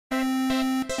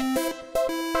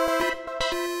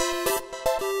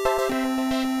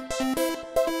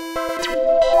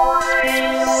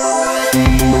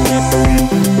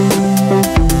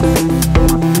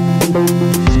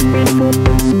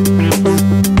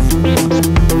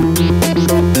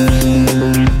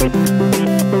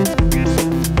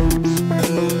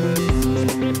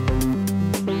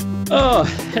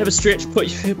a stretch,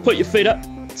 put your feet up.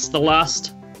 It's the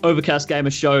last Overcast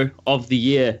Gamer show of the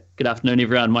year. Good afternoon,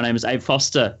 everyone. My name is Abe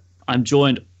Foster. I'm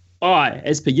joined by,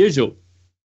 as per usual,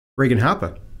 Regan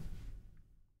Harper.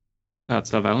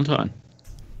 That's our Valentine.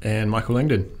 And Michael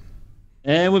Langdon.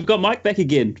 And we've got Mike back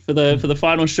again for the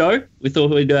final show. We thought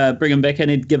we'd bring him back in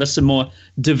and give us some more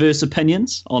diverse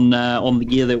opinions on the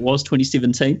year that was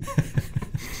 2017.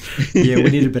 Yeah, we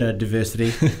need a bit of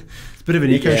diversity. It's a bit of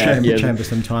an echo chamber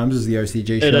sometimes, is the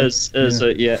OCG show. It is,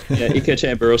 echo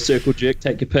chamber or circle jerk,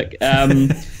 take your pick. I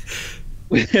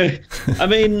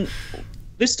mean,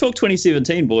 let's talk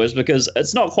 2017, boys, because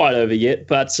it's not quite over yet,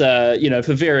 but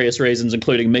for various reasons,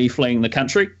 including me fleeing the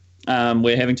country,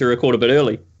 we're having to record a bit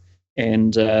early.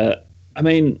 And I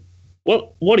mean,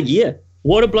 what a year!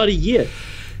 What a bloody year!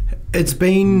 It's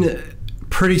been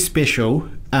pretty special,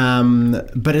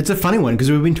 but it's a funny one because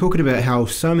we've been talking about how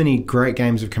so many great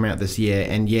games have come out this year,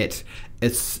 and yet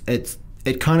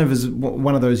it kind of is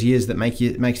one of those years that makes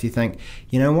you think,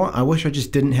 you know what? I wish I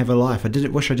just didn't have a life.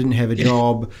 Wish I didn't have a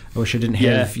job. I wish I didn't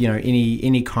have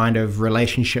any kind of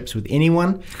relationships with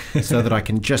anyone, so that I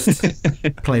can just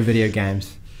play video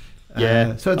games.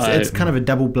 Yeah, so it's kind of a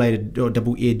double-bladed or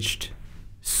double-edged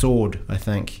sword, I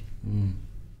think.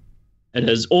 It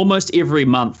is. Almost every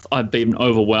month I've been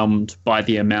overwhelmed by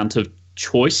the amount of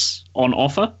choice on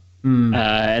offer, and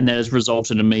that has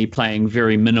resulted in me playing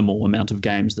very minimal amount of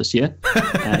games this year.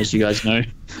 As you guys know,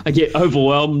 I get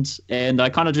overwhelmed and I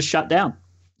kind of just shut down.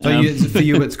 So for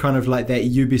you, it's kind of like that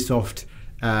Ubisoft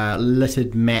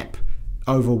littered map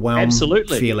overwhelmed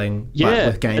feeling, but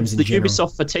with games it's the general.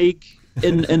 Ubisoft fatigue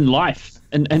in life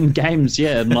and games,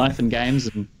 in life and games,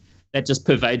 and that just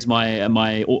pervades my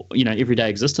everyday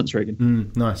existence,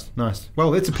 Regan. Nice.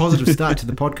 Well, it's a positive start to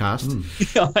the podcast.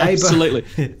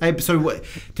 Absolutely. Abe, so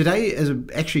today is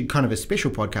actually kind of a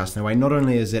special podcast in a way. Not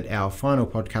only is it our final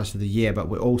podcast of the year, but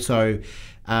we've also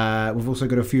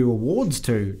got a few awards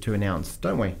to announce,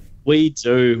 don't we? We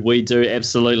do,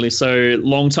 absolutely. So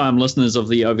long-time listeners of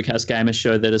the Overcast Gamer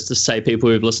Show, that is to say people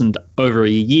who've listened over a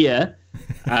year,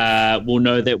 will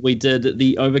know that we did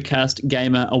the Overcast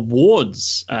Gamer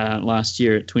Awards last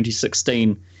year at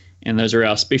 2016, and those are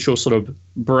our special sort of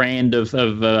brand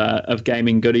of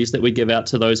gaming goodies that we give out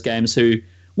to those games who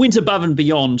went above and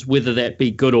beyond, whether that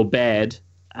be good or bad,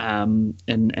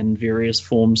 in various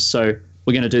forms. So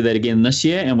we're going to do that again this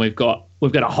year, and we've got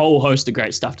a whole host of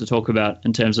great stuff to talk about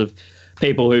in terms of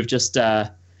people who've just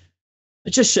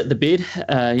shit the bed,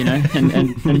 and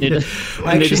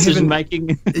their decision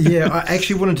making. Yeah, I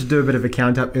actually wanted to do a bit of a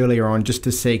count up earlier on just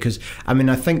to see, because I mean,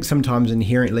 I think sometimes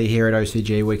inherently here at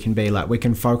OCG we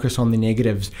can focus on the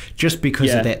negatives just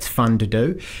because that's fun to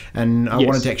do, and I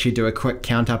wanted to actually do a quick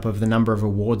count up of the number of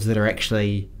awards that are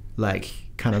actually like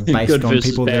kind of based on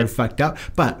people that are fucked up,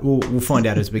 but we'll find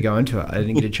out as we go into it. I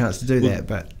didn't get a chance to do that,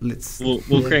 but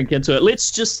we'll crank into it. Let's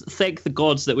just thank the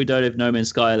gods that we don't have No Man's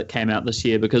Sky that came out this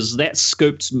year, because that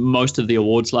scooped most of the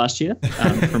awards last year,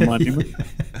 from my memory,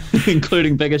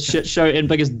 including biggest shit show and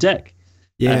biggest dick.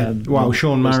 Well,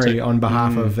 Sean Murray on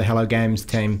behalf of the Hello Games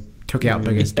team took out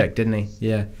biggest dick, didn't he?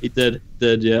 Yeah, he did.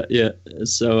 Yeah.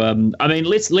 So I mean,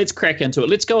 let's crack into it.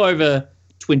 Let's go over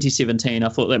 2017. I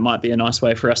thought that might be a nice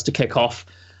way for us to kick off,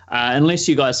 unless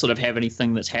you guys sort of have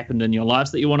anything that's happened in your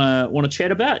lives that you want to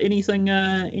chat about, anything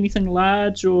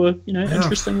large or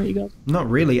interesting that you guys. Not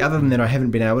really, other than that I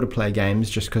haven't been able to play games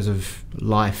just because of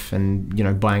life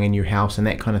and buying a new house and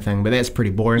that kind of thing, but that's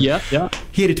pretty boring. Yeah.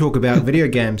 Here to talk about video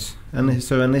games,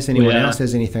 unless anyone else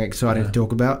has anything exciting to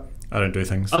talk about. I don't do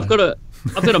things. I've got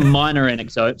a minor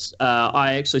anecdote.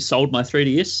 I actually sold my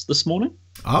 3DS this morning.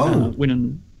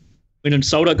 Went and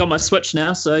sold it. Got my Switch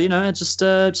now, so I just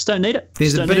don't need it.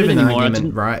 There's a bit of an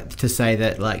argument, right, to say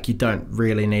that like you don't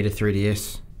really need a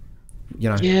 3DS.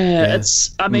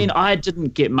 It's. I mean, I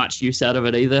didn't get much use out of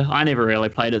it either. I never really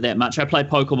played it that much. I played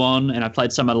Pokemon and I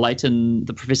played some of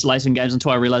the Professor Layton games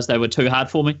until I realized they were too hard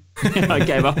for me. I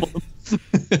gave up on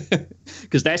them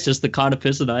because that's just the kind of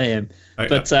person I am. Okay.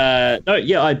 But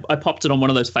I popped it on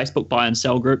one of those Facebook buy and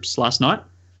sell groups last night,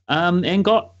 and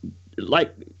got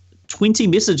like 20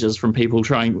 messages from people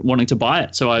wanting to buy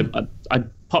it. So I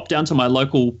popped down to my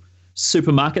local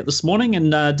supermarket this morning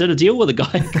and did a deal with a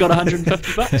guy. Got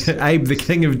 $150. Abe, the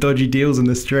king of dodgy deals in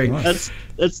the street.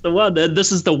 That's the one. And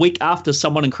this is the week after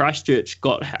someone in Christchurch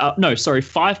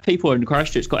 5 people in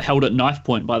Christchurch got held at knife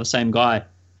point by the same guy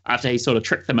after he sort of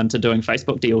tricked them into doing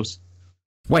Facebook deals.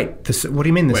 Wait, what do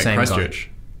you mean the same Christchurch?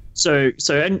 guy?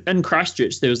 So in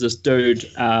Christchurch, there was this dude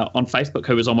on Facebook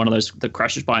who was on one of the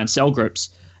Christchurch buy and sell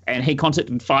groups. And he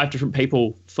contacted 5 different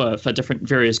people for different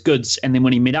various goods, and then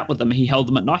when he met up with them, he held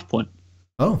them at knife point.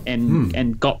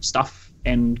 And got stuff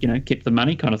and kept the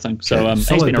money kind of thing. So he's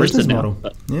solid been arrested business now. model.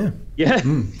 But, Yeah.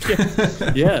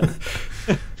 yeah.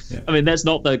 I mean, that's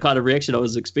not the kind of reaction I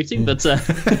was expecting, but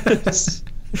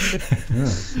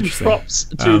props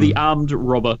to the armed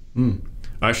robber.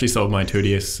 I actually sold my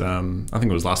 2DS. I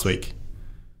think it was last week.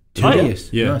 2DS.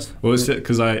 Yeah. Nice. Well, it's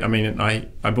because I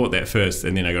bought that first,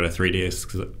 and then I got a 3DS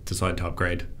because I decided to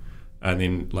upgrade, and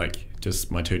then just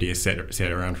my 2DS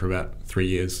sat around for about 3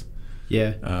 years.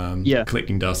 Yeah.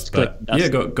 Collecting dust. Collecting But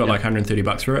dust. got like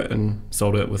 $130 for it and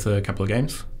sold it with a couple of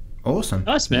games. Awesome.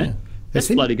 Nice, man. Yeah. That's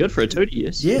bloody good for a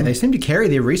 2DS. Yeah, they seem to carry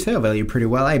their resale value pretty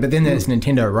well, eh? But then there's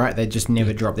Nintendo, right? They just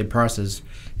never drop their prices,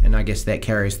 and I guess that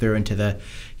carries through into the,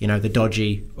 the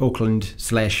dodgy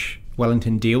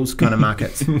Auckland/Wellington deals kind of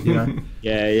markets.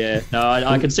 Yeah. No,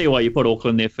 I can see why you put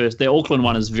Auckland there first. The Auckland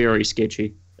one is very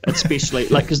sketchy, especially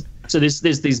so there's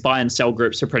these buy and sell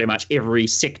groups for pretty much every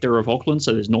sector of Auckland.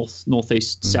 So there's north,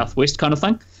 northeast, southwest kind of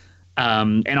thing.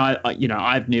 And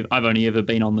I've only ever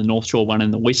been on the North Shore one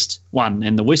and the West one,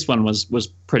 and the West one was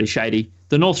pretty shady.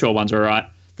 The North Shore one's all right.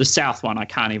 The South one I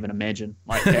can't even imagine.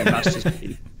 That must just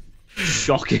be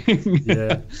shocking.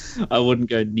 Yeah, I wouldn't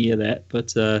go near that.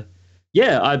 But I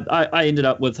ended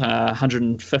up with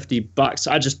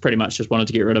 $150. I just pretty much just wanted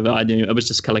to get rid of it. I knew I was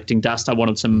just collecting dust. I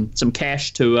wanted some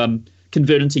cash to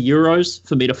convert into euros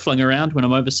for me to fling around when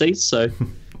I'm overseas. So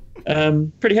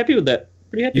pretty happy with that.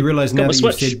 You realise now that you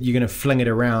said you're going to fling it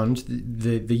around,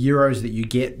 the euros that you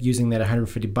get using that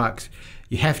 $150,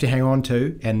 you have to hang on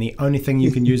to, and the only thing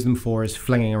you can use them for is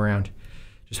flinging around.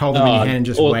 Just hold them in your hand and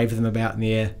just wave them about in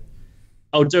the air.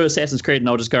 I'll do Assassin's Creed and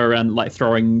I'll just go around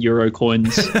throwing euro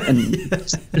coins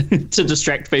and to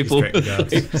distract people.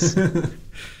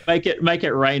 Make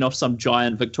it rain off some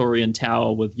giant Victorian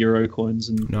tower with euro coins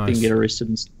and then get arrested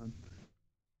and stuff.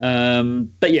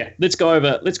 But yeah, let's go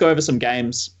over some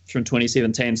games from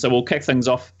 2017. So we'll kick things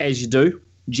off as you do.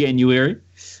 January,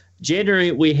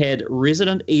 we had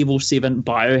Resident Evil 7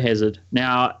 Biohazard.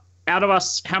 Now, out of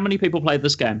us, how many people played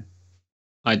this game?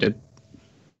 I did.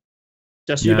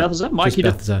 Just you, Balthazar? Mike, you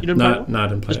Balthazar. didn't play it? No, I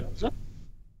didn't play it.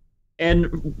 And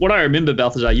what I remember,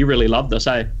 Balthazar, you really loved this,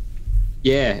 eh?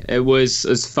 Yeah, it was,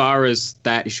 as far as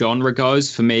that genre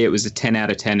goes, for me, it was a 10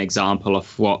 out of 10 example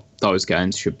of what those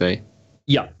games should be.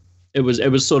 Yeah, it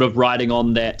was sort of riding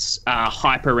on that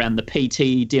hype around the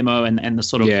PT demo and the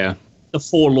sort of the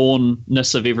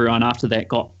forlornness of everyone after that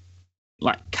got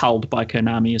culled by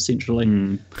Konami essentially.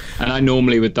 And I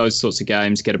normally with those sorts of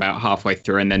games get about halfway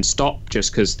through and then stop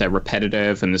just because they're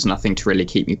repetitive and there's nothing to really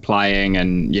keep me playing,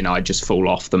 and I just fall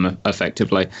off them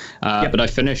effectively. But I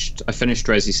finished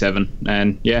Resi 7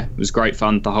 and it was great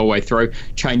fun the whole way through.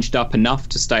 Changed up enough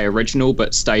to stay original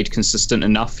but stayed consistent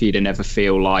enough for you to never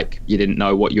feel like you didn't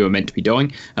know what you were meant to be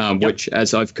doing, which,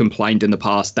 as I've complained in the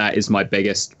past, that is my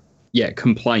biggest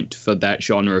complaint for that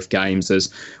genre of games,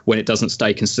 is when it doesn't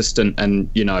stay consistent and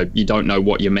you don't know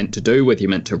what you're meant to do, whether you're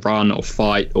meant to run or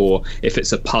fight, or if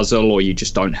it's a puzzle or you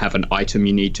just don't have an item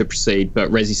you need to proceed. But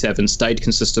Resi 7 stayed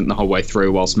consistent the whole way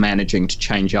through whilst managing to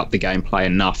change up the gameplay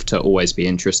enough to always be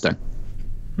interesting.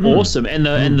 Awesome. And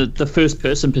the first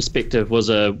person perspective was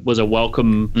a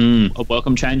welcome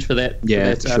change for that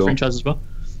franchise as well.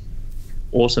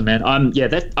 Awesome, man.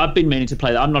 I've been meaning to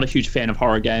play that. I'm not a huge fan of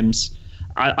horror games.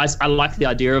 I like the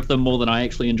idea of them more than I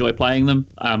actually enjoy playing them.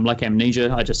 Like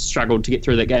Amnesia, I just struggled to get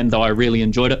through that game, though I really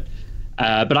enjoyed it.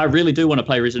 But I really do want to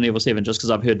play Resident Evil 7 just because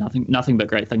I've heard nothing but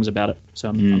great things about it. So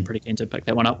I'm pretty keen to pick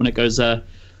that one up when it goes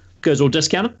all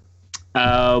discounted.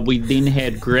 We then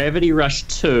had Gravity Rush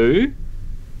 2,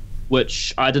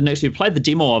 which I didn't actually play the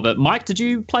demo of it. Mike, did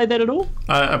you play that at all?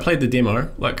 I played the demo,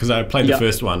 because I played the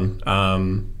first one.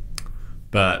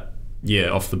 But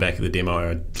off the back of the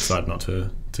demo, I decided not to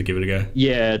give it a go.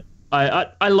 Yeah,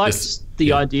 I liked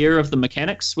the idea of the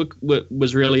mechanics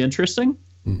was really interesting.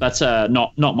 That's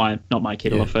not my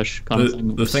kettle of fish kind of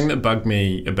thing. The thing that bugged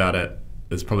me about it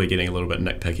is probably getting a little bit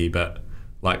nitpicky, but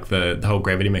the whole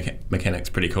gravity mechanic's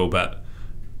pretty cool, but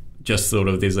just sort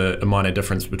of there's a minor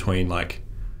difference between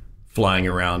flying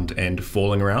around and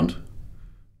falling around.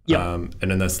 And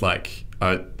in this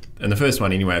in the first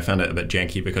one anyway, I found it a bit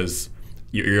janky because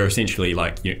you're essentially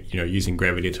using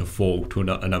gravity to fall to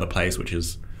another place, which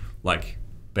is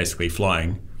basically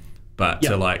flying. But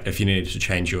to if you needed to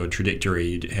change your trajectory,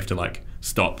 you'd have to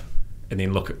stop and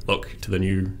then look to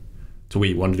where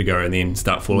you wanted to go and then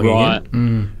start falling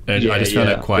again. And I just found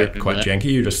it quite janky.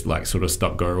 You just sort of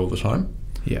stop go all the time.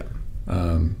 Yeah.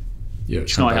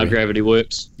 It's not how gravity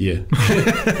works. Yeah.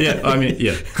 I mean,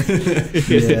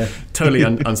 totally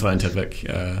unscientific.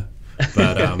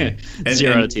 But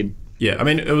 0 out of 10. Yeah, I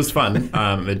mean, it was fun.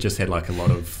 It just had a lot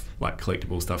of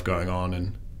collectible stuff going on,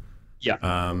 and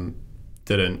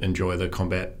didn't enjoy the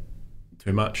combat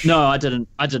too much. No, I didn't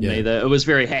either. It was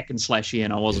very hack and slashy,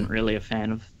 and I wasn't really a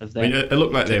fan of that. I mean, it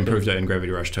looked like they improved it in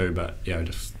Gravity Rush too, but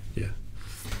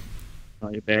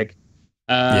Not your bag.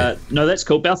 No, that's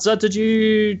cool. Balthazar, did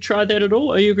you try that at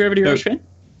all? Are you a Gravity Rush fan?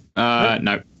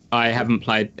 No, I haven't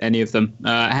played any of them.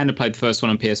 Hannah played the first one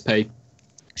on PSP.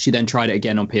 She then tried it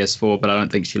again on PS4, but I don't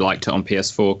think she liked it on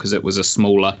PS4 because it was a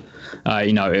smaller.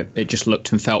 It just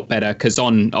looked and felt better. Because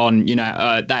on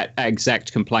that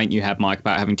exact complaint you had, Mike,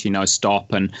 about having to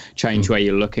stop and change where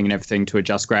you're looking and everything to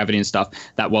adjust gravity and stuff,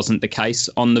 that wasn't the case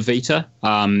on the Vita.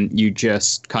 You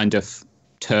just kind of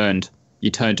turned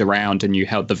around and you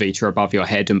held the Vita above your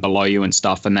head and below you and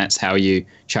stuff, and that's how you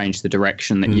changed the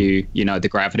direction that the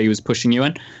gravity was pushing you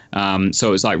in. So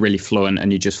it was like really fluent,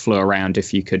 and you just flew around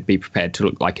if you could be prepared to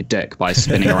look like a dick by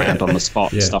spinning around on the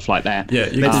spot and stuff like that. Yeah,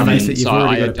 you've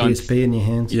already got a PSP in your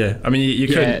hands. Yeah, I mean you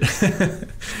could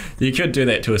you could do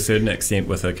that to a certain extent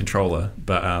with a controller,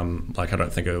 but I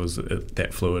don't think it was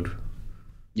that fluid.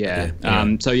 Yeah.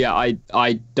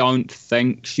 I don't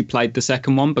think she played the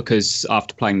second one because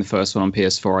after playing the first one on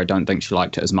PS4, I don't think she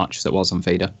liked it as much as it was on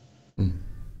Vita.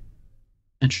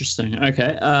 Interesting.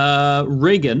 Okay.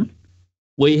 Reagan,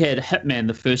 we had Hitman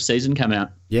the first season come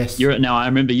out. Yes. I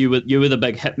remember you were the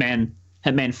big Hitman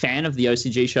fan of the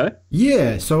OCG show.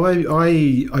 Yeah, so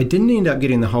I didn't end up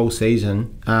getting the whole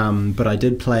season, but I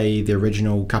did play the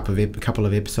original couple of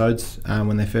episodes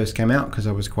when they first came out because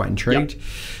I was quite intrigued.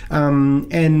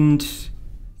 And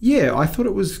yeah, I thought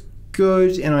it was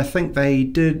good, and I think they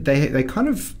did a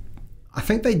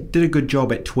good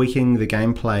job at tweaking the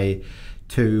gameplay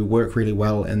to work really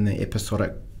well in the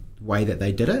episodic way that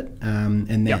they did it,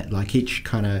 and that like each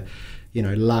kind of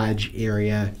large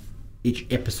area, each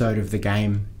episode of the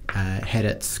game had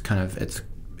it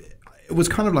was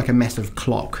kind of like a massive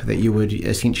clock that you would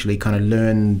essentially kind of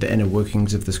learn the inner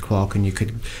workings of this clock, and you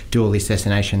could do all the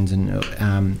assassinations and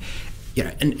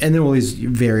and all these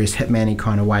various Hitman-y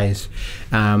kind of ways.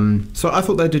 So I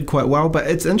thought they did quite well, but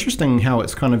it's interesting how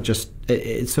it's kind of just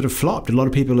it sort of flopped. A lot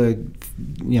of people are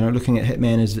looking at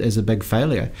Hitman as a big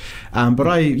failure,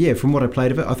 but from what I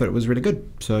played of it, I thought it was really good.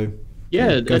 So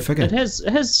go figure. It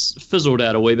has fizzled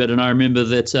out a wee bit, and I remember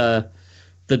that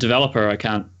the developer, I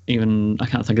can't think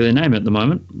of their name at the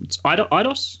moment. It's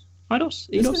Eidos.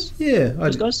 Yeah,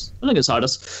 those guys. I think it's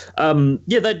Eidos.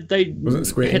 They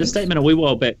had a statement a wee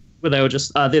while back where they were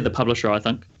just they're the publisher, I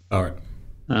think. All right.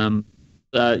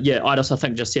 Eidos, I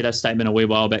think, just had a statement a wee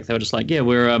while back. They were just like,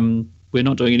 we're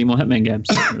not doing any more Hitman games.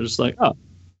 They're just like,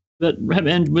 but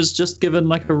Hitman was just given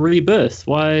like a rebirth.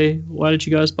 Why did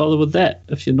you guys bother with that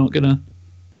if you're not gonna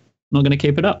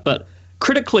keep it up? But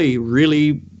critically,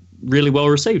 really, really well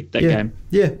received that game.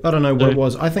 Yeah, I don't know what it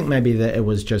was. I think maybe that it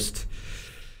was just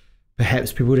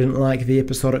perhaps people didn't like the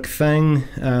episodic thing.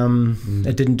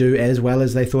 It didn't do as well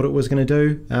as they thought it was going to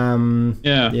do.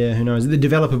 Who knows? The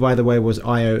developer, by the way, was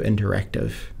IO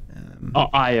Interactive.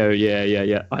 IO,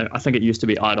 yeah. I think it used to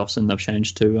be Eidos, and they've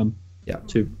changed to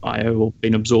IO, or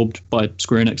been absorbed by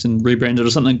Square Enix and rebranded or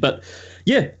something. But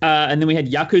and then we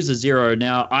had Yakuza 0.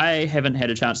 Now, I haven't had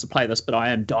a chance to play this, but I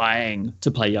am dying to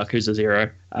play Yakuza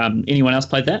 0. Anyone else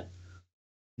played that?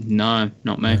 No,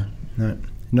 not me. No.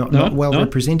 Not well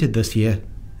represented this year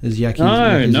as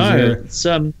Yakuza. No. It's,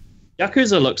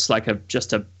 Yakuza looks like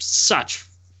such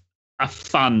a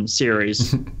fun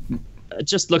series. It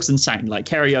just looks insane, like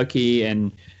karaoke,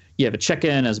 and you have a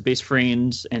chicken as a best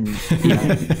friend, and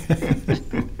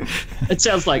it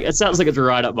sounds like it's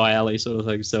right up my alley, sort of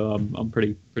thing. So I'm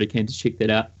pretty keen to check that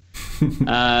out.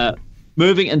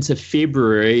 Moving into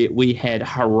February, we had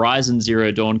Horizon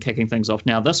Zero Dawn kicking things off.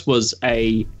 Now, this was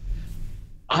I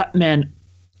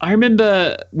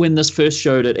remember when this first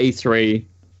showed at E3,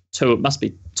 it must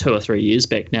be 2 or 3 years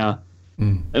back now.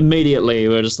 Immediately,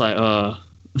 we were just like, not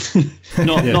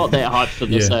that hyped for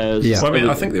this. I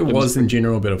think there was in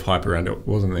general a bit of hype around it,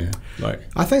 wasn't there?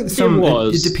 I think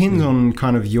it depends on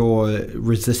kind of your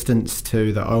resistance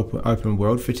to the open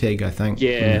world fatigue, I think.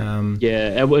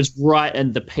 It was right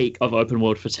in the peak of open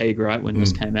world fatigue, right, when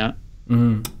this came out.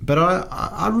 But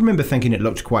I remember thinking it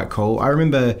looked quite cool. I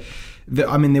remember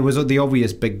there was the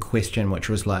obvious big question, which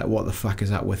was like, what the fuck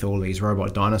is up with all these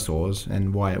robot dinosaurs,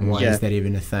 and why is that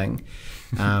even a thing?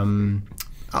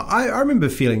 I remember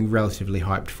feeling relatively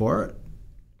hyped for it.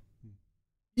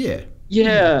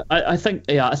 I think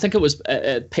it was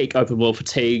at peak open world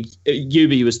fatigue.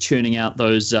 Ubi was churning out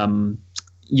those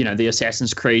the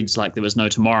Assassin's Creeds like there was no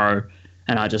tomorrow,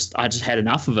 and I just had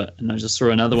enough of it, and I just saw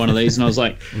another one of these, and I was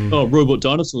like, oh, robot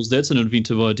dinosaurs, that's an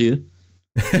inventive idea.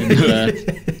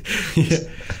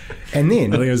 And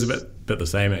then I think it was a bit the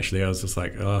same, actually. I was just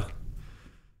like,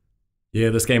 yeah,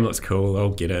 this game looks cool. I'll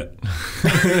get it.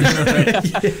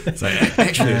 So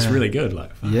actually, it's really good.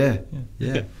 Like, Yeah.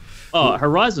 Oh,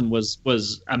 Horizon was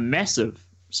a massive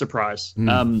surprise.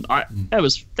 That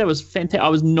was fantastic. I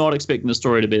was not expecting the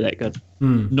story to be that good.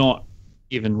 Not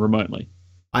even remotely.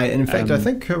 In fact, I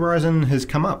think Horizon has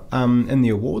come up in the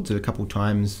awards a couple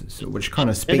times, which kind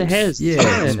of speaks. It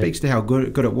has. Speaks to how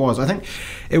good it was. I think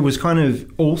it was kind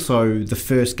of also the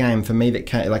first game for me that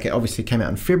came, like, it obviously came out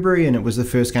in February, and it was the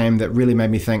first game that really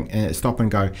made me think and stop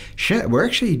and go, shit, we're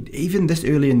actually, even this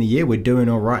early in the year, we're doing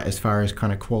all right as far as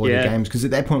kind of quality games, because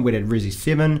at that point we'd had Resi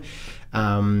 7.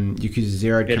 Yakuza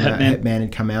 0 had come out, Hitman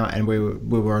had come out, and we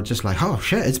were just like, oh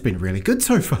shit, it's been really good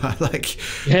so far. Like,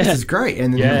 this is great.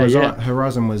 And then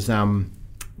Horizon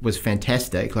was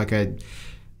fantastic. Like, I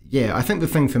think the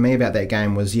thing for me about that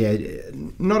game was,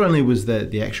 not only was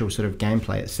the actual sort of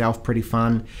gameplay itself pretty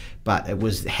fun, but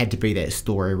it had to be that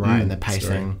story, right? And the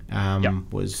pacing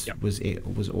was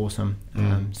awesome.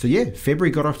 So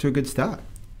February got off to a good start.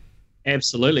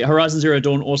 Absolutely. Horizon Zero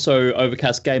Dawn, also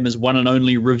Overcast Gamer's one and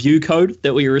only review code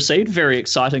that we received. Very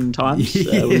exciting times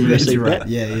when we received that.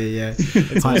 Yeah.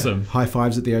 It's awesome. High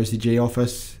fives at the OCG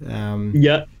office.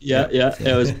 Yeah.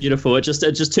 It was beautiful. It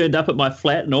just turned up at my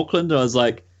flat in Auckland. I was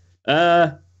like,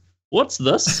 what's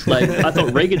this? Like, I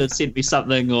thought Reagan had sent me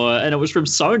something, and it was from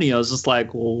Sony. I was just like,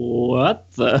 what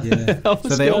the hell?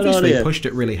 So they obviously pushed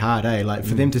it really hard, eh? Like,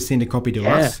 for them to send a copy to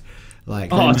us.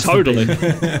 Like, totally. Having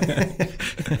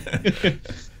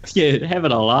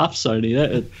a laugh,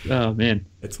 Sony. Oh man,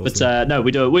 it's awesome. But no,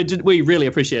 we really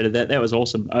appreciated that. That was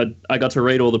awesome. I got to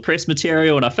read all the press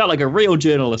material, and I felt like a real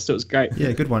journalist. It was great.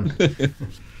 Yeah, good one.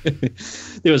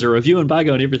 There was a review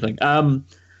embargo and everything.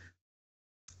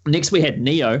 Next we had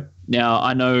Neo. Now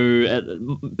I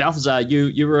know Balthazar,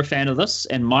 you were a fan of this,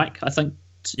 and Mike, I think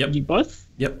you both.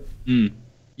 Yep.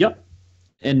 Yep.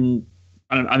 And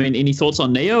I mean, any thoughts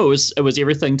on Neo? It was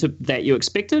everything that you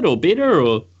expected, or better,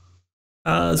 or?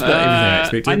 It's about everything I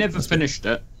expected. I never finished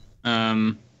it.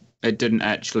 It didn't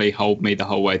actually hold me the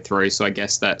whole way through, so I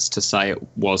guess that's to say it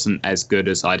wasn't as good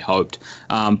as I'd hoped.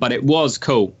 But it was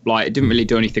cool. Like, it didn't really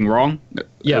do anything wrong.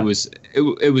 It was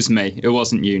me. It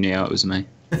wasn't you, Neo. It was me.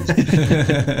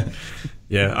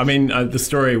 Yeah, I mean, the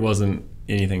story wasn't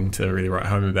anything to really write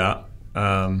home about.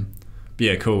 But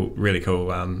yeah, cool, really cool.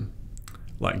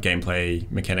 Like,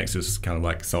 gameplay mechanics is kind of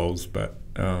like Souls, but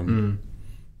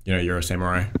you're a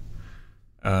samurai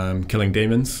killing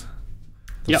demons.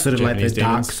 Sort of like the Japanese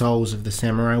Dark demons. Souls of the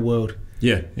samurai world.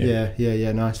 Yeah,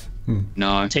 Nice.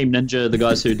 No. Team Ninja, the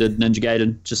guys who did Ninja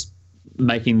Gaiden, just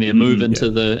making their move into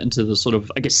the sort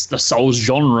of, I guess, the Souls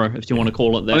genre, if you want to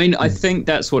call it that. I mean, I think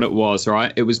that's what it was,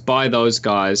 right? It was by those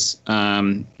guys,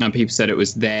 and people said it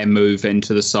was their move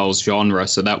into the Souls genre,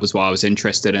 so that was why I was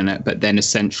interested in it. But then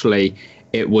essentially,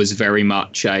 it was very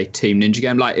much a Team Ninja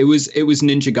game. Like, it was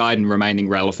Ninja Gaiden remaining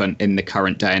relevant in the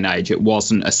current day and age. It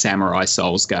wasn't a Samurai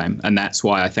Souls game, and that's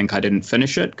why I think I didn't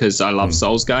finish it, because I love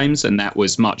Souls games, and that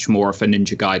was much more of a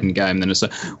Ninja Gaiden game than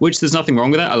which there's nothing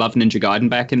wrong with that. I love Ninja Gaiden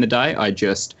back in the day.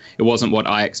 It wasn't what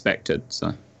I expected.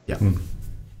 So yeah.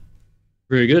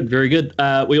 Very good, very good.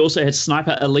 We also had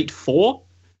Sniper Elite 4.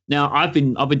 Now, I've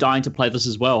been dying to play this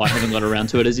as well. I haven't got around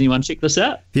to it. Has anyone checked this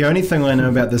out? The only thing I know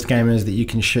about this game is that you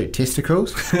can shoot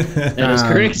testicles. That is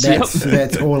correct.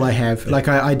 That's all I have. Like,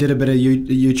 I did a bit of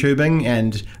YouTubing,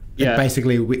 and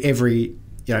basically every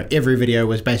video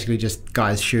was basically just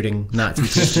guys shooting Nazi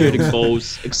testicles. Shooting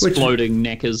balls, exploding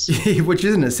knackers. Which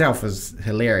in itself is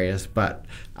hilarious, but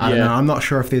I don't know. I'm not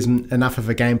sure if there's enough of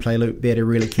a gameplay loop there to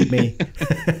really keep me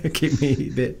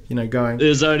going.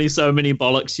 There's only so many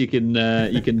bollocks you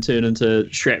can turn into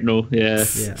shrapnel. Yeah.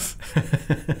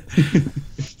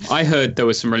 I heard there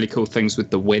were some really cool things with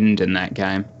the wind in that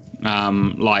game.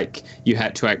 Like, you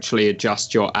had to actually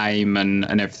adjust your aim and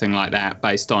everything like that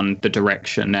based on the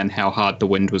direction and how hard the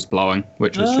wind was blowing,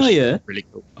 which was a really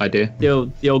cool idea. The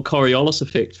old Coriolis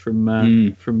effect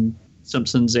from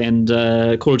Simpsons and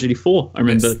Call of Duty 4. I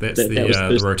remember that's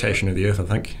the rotation of the Earth, I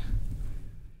think.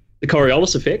 The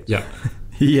Coriolis effect? Yeah.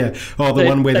 Yeah. Oh, the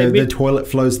one where the toilet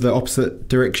flows the opposite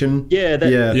direction. Yeah,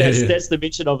 that's the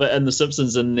mention of it in The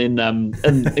Simpsons, and then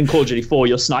in Call of Duty 4,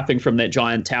 you're sniping from that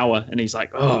giant tower, and he's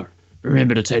like, "Oh,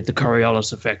 remember to take the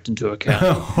Coriolis effect into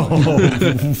account."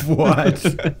 What?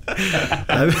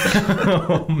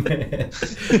 Oh man!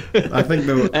 I think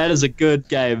that is a good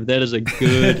game. That is a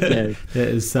good game. That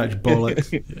is such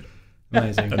bollocks.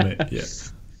 Amazing.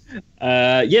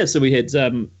 So we had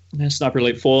Sniper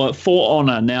Elite 4 For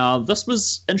Honor. Now, this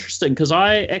was interesting because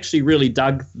I actually really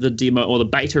dug the demo or the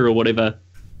beta or whatever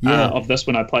of this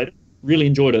when I played it. Really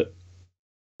enjoyed it.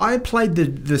 I played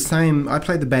the same. I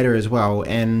played the beta as well,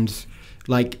 and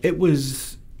like it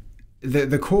was.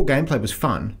 The core gameplay was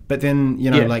fun, but then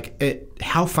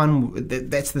how fun?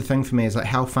 That's the thing for me, is like,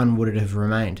 how fun would it have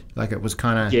remained? Like, it was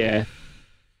kind of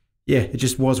it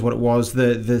just was what it was.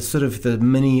 The sort of the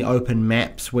mini open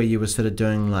maps where you were sort of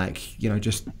doing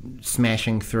just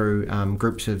smashing through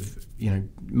groups of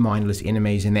mindless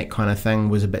enemies and that kind of thing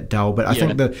was a bit dull. But I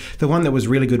think the one that was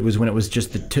really good was when it was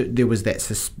just there was those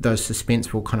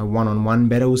suspenseful kind of one-on-one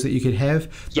battles that you could have.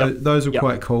 Those were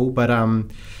quite cool, but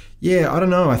yeah, I don't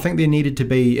know. I think there needed to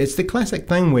be... It's the classic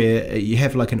thing where you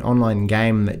have like an online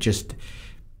game that just...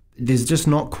 There's just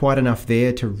not quite enough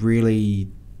there to really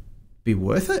be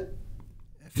worth it.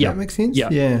 If that makes sense?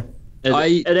 Yeah.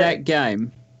 That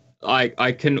game,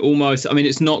 I can almost... I mean,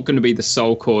 it's not going to be the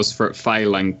sole cause for it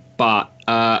failing, but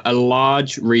a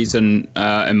large reason,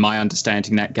 in my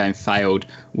understanding, that game failed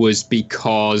was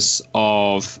because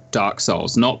of Dark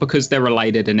Souls. Not because they're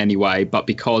related in any way, but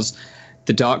because...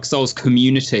 the Dark Souls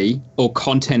community or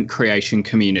content creation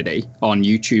community on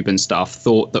YouTube and stuff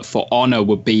thought that For Honor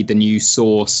would be the new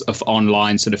source of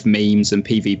online sort of memes and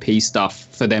PvP stuff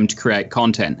for them to create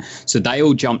content. So they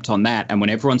all jumped on that. And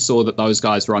when everyone saw that those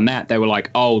guys were on that, they were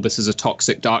like, oh, this is a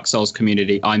toxic Dark Souls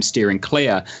community. I'm steering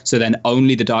clear. So then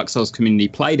only the Dark Souls community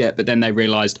played it. But then they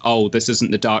realized, oh, this isn't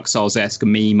the Dark Souls-esque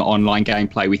meme online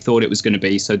gameplay we thought it was going to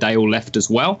be. So they all left as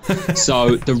well.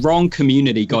 So the wrong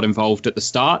community got involved at the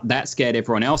start. That scared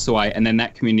everyone else away, and then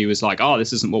that community was like, oh,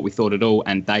 this isn't what we thought at all,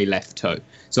 and they left too.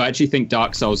 So I actually think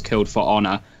Dark Souls killed For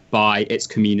Honor by its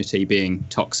community being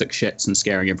toxic shits and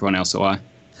scaring everyone else away.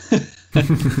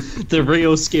 The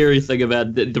real scary thing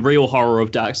about the real horror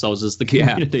of Dark Souls is the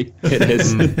community. It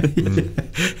is.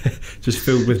 Just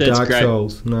filled with Dark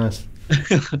Souls. Nice.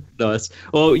 Nice.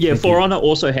 Well, yeah, For Honor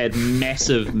also had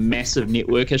massive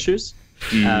network issues.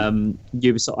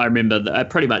 Ubisoft, I remember that it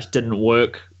pretty much didn't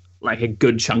work like a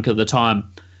good chunk of the time,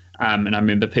 and I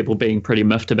remember people being pretty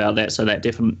miffed about that, so that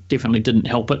definitely didn't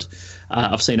help it.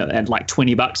 I've seen it at like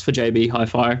 $20 for JB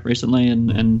Hi-Fi recently,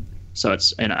 and so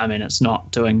it's, I mean, it's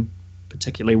not doing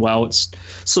particularly well. It's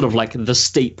sort of like the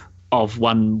steep of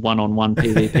one-on-one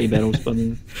PvP battles, but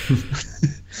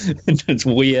it's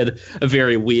weird, a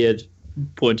very weird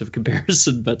point of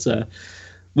comparison. But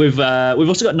we've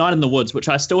also got Night in the Woods, which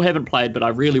I still haven't played, but I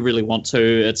really want to.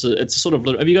 It's a sort of,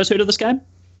 have you guys heard of this game?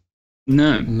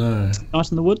 No. Night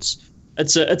in the Woods.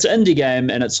 It's an indie game,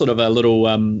 and it's sort of a little,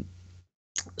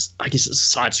 I guess it's a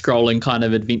side-scrolling kind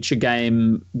of adventure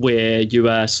game where you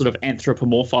are sort of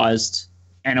anthropomorphized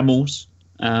animals,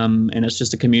 and it's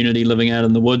just a community living out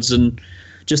in the woods and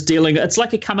just dealing. It's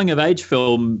like a coming-of-age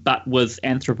film, but with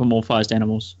anthropomorphized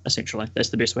animals. Essentially, that's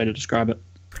the best way to describe it.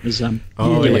 Is a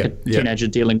teenager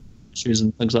dealing with issues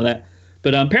and things like that.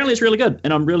 But apparently, it's really good,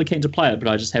 and I'm really keen to play it, but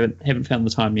I just haven't found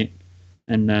the time yet.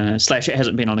 And / it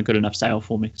hasn't been on a good enough sale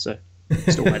for me, so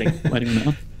still waiting on that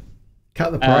one.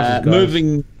 Cut the prices, guys.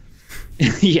 Moving,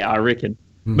 yeah, I reckon.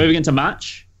 Moving into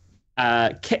March,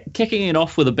 kicking it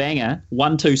off with a banger,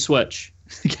 1-2 Switch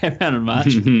came out in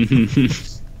March.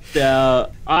 Now,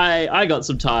 I got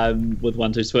some time with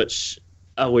 1-2 Switch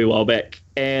a wee while back,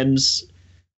 and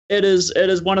it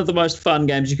is one of the most fun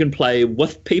games you can play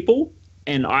with people.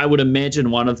 And I would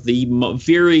imagine one of the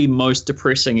very most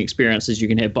depressing experiences you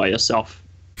can have by yourself.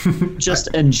 Just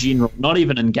in general, not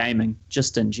even in gaming,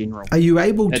 just in general. Are you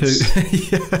able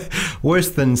to,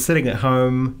 worse than sitting at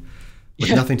home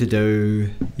with nothing to do,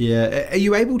 are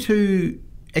you able to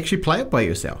actually play it by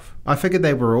yourself? I figured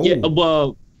they were all... Yeah,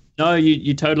 well, no,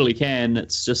 you totally can.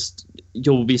 It's just,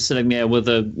 you'll be sitting there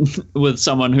with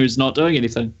someone who's not doing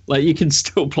anything. Like, you can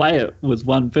still play it with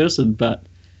one person, but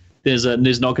there's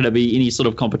not going to be any sort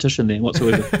of competition there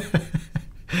whatsoever.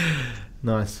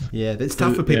 Nice. Yeah, it's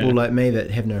tough for people like me that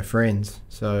have no friends.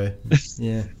 So,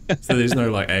 yeah. So there's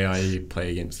no like AI you play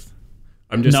against.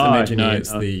 I'm just imagining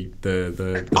it's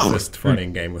the fist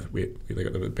fighting game with where they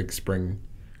got the big spring.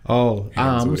 Oh,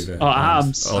 arms.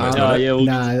 Arms. We'll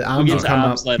get to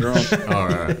arms later on. All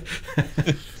right.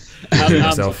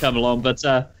 Arms will come along, but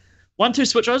 1-2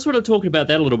 Switch. I just want to talk about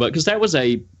that a little bit because that was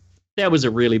a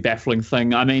really baffling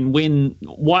thing. I mean,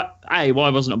 why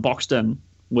wasn't it boxed in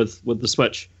with the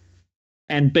Switch?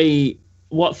 And B,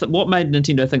 what made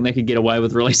Nintendo think they could get away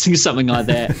with releasing something like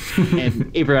that, and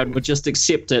everyone would just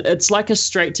accept it? It's like a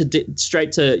straight to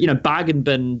bargain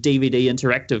bin DVD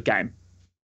interactive game.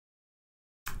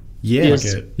 Yeah,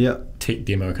 yes. Like a tech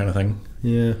demo kind of thing.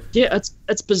 Yeah,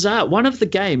 it's bizarre. One of the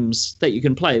games that you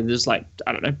can play, there's like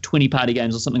 20 party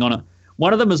games or something on it.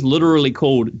 One of them is literally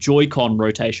called Joy-Con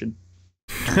rotation.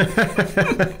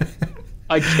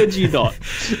 I kid you not.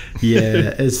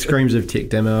 Yeah, it screams of tech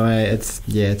demo. It's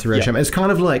a real shame. It's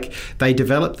kind of like they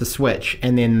developed the Switch,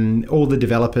 and then all the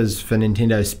developers for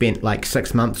Nintendo spent like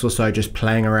 6 months or so just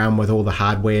playing around with all the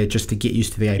hardware just to get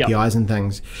used to the APIs and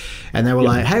things. And they were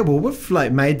like, "Hey, well, we've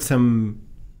like made some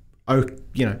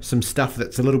stuff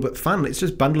that's a little bit fun. Let's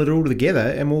just bundle it all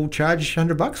together, and we'll charge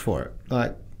 $100 for it."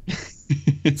 Like.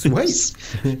 Sweet.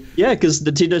 Yeah, because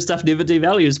Nintendo stuff never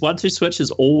devalues. 1-2 Switch is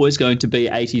always going to be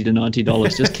 $80 to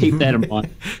 $90. Just keep that in mind.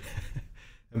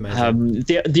 Amazing.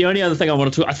 The only other thing I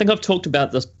want to talk, I think I've talked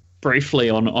about this briefly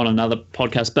on another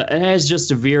podcast, but it has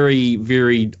just a very,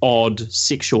 very odd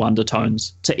sexual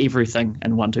undertones to everything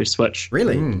in 1-2 Switch.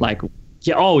 Really? Like,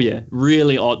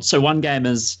 really odd. So one game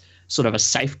is sort of a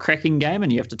safe cracking game,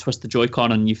 and you have to twist the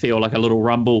Joy-Con, and you feel like a little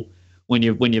rumble when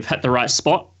you've hit the right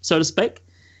spot, so to speak.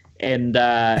 And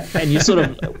you sort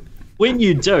of, when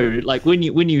you do, like when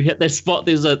you hit that spot,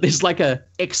 there's like a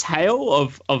exhale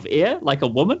of air, like a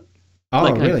woman. Oh,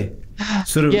 like really?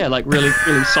 Sort of. Yeah, like really,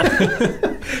 really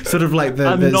soft. Sort of like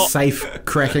the safe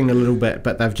cracking a little bit,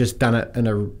 but they've just done it in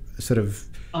a sort of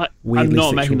weirdly I'm not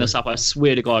sexual making way. this up. I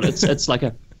swear to God, it's like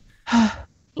a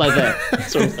like that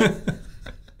sort of thing.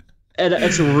 And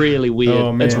it's really weird.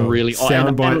 Oh, man. It's really odd.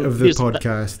 Soundbite of the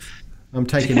podcast. I'm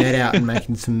taking that out and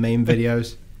making some meme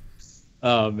videos.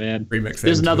 Oh man! Remix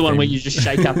There's another one theme. where you just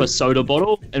shake up a soda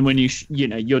bottle, and when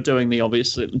you're doing the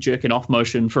obvious jerking off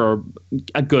motion for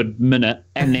a good minute,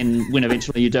 and then when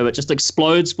eventually you do, it just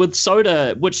explodes with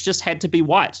soda, which just had to be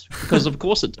white because of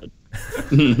course it did.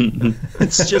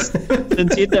 It's just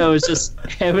Nintendo is just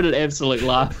having an absolute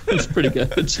laugh. It's pretty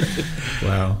good.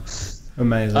 Wow,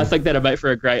 amazing. I think that'd make for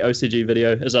a great OCG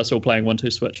video, as us all playing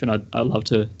 1-2 Switch, and I'd love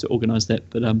to organise that.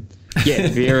 But yeah,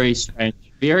 very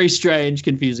strange,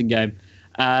 confusing game.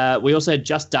 We also had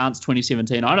Just Dance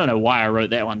 2017. I don't know why I wrote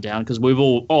that one down because we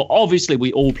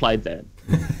all played that.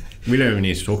 We don't even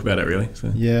need to talk about it, really.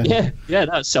 So. Yeah. No,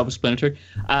 it's self-explanatory.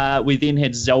 We then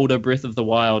had Zelda Breath of the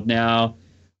Wild. Now,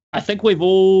 I think we've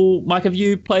all... Mike, have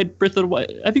you played Breath of the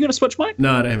Wild? Have you got a Switch, Mike?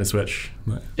 No, I don't have a Switch.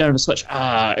 No. You don't have a Switch?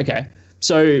 Okay.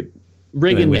 So,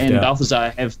 Reagan and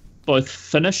Balthazar have both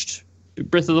finished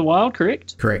Breath of the Wild,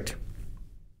 correct? Correct.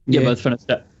 Yeah, both finished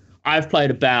it. I've played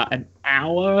about an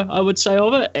hour, I would say,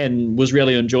 of it, and was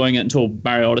really enjoying it until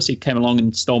Mario Odyssey came along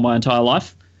and stole my entire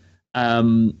life.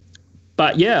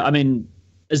 But yeah, I mean,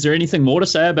 is there anything more to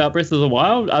say about Breath of the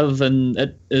Wild other than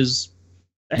it has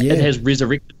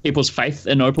resurrected people's faith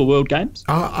in open world games?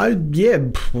 Not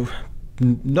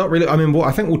really. I mean,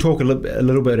 I think we'll talk a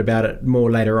little bit about it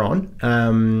more later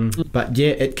on. But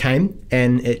yeah, it came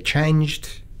and it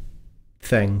changed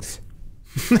things.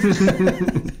 That's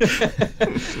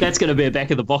going to be a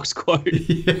back of the box quote.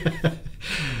 Yeah.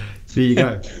 There you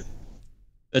go.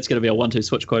 That's going to be a 1-2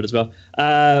 Switch quote as well.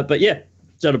 But yeah,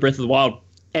 Zelda Breath of the Wild,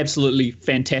 absolutely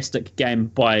fantastic game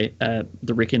by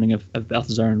the Reckoning of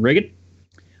Balthazar and Reagan.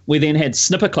 We then had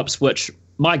Snipper Clips, which,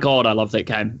 my God, I love that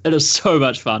game. It is so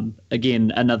much fun.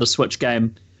 Again, another Switch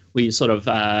game where you sort of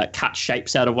cut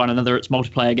shapes out of one another. It's a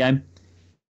multiplayer game.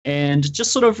 And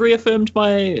just sort of reaffirmed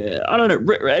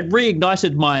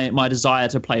reignited my desire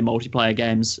to play multiplayer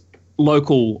games,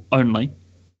 local only.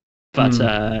 But,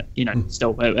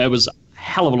 still, it was a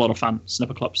hell of a lot of fun,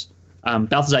 Snipper Clips.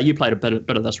 Balthazar, you played a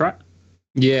bit of this, right?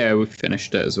 Yeah, we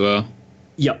finished it as well.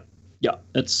 Yep.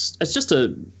 It's just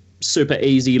a super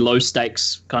easy, low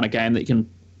stakes kind of game that you can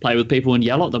play with people and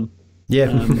yell at them.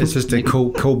 Yeah, it's just a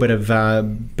cool bit of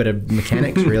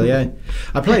mechanics, really. Eh?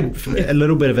 I played a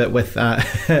little bit of it with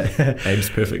Abe's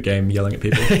perfect game, yelling at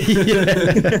people.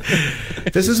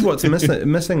 This is what's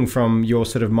missing from your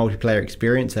sort of multiplayer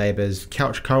experience, Abe, is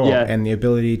couch co-op and the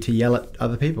ability to yell at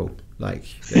other people. Like,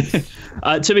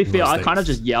 to be fair, I kind of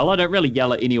just yell. I don't really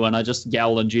yell at anyone. I just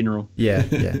yell in general. Yeah,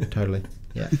 totally.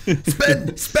 Yeah,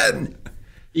 spin.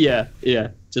 Yeah,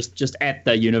 just at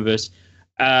the universe.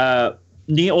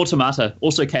 Nier Automata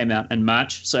also came out in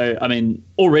March, so I mean,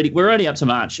 we're already up to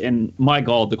March, and my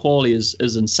God, the quality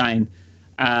is insane.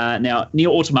 Now, Nier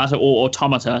Automata or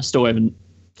Automata, still haven't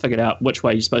figured out which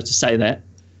way you're supposed to say that.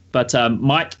 But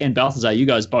Mike and Balthazar, you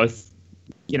guys both,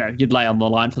 you'd lay on the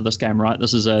line for this game, right?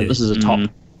 This is a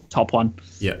top one.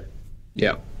 Yeah.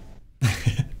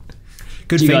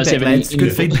 Good feedback, lads.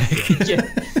 Good feedback.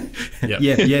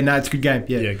 Yeah. No, it's a good game.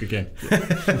 Yeah, good game.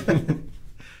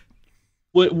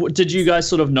 Did you guys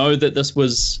sort of know that this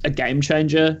was a game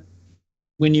changer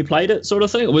when you played it, sort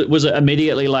of thing? Was it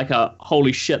immediately like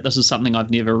holy shit, this is something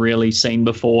I've never really seen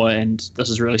before and this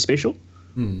is really special?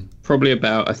 Probably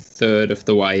about a third of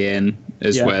the way in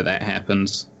is where that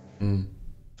happens.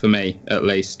 for me at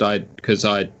least. Because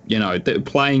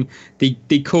playing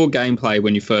the core gameplay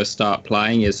when you first start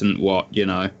playing isn't what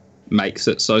makes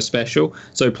it so special.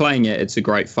 So playing it's a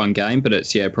great fun game, but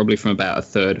it's probably from about a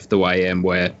third of the way in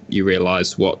where you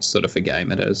realise what sort of a game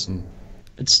it is.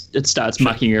 It starts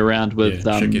mucking you around with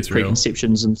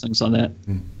preconceptions and things like that.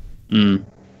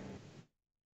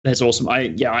 That's awesome.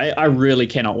 I really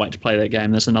cannot wait to play that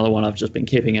game. That's another one I've just been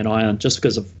keeping an eye on, just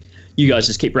because of you guys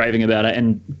just keep raving about it,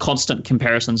 and constant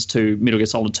comparisons to Metal Gear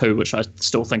Solid 2, which I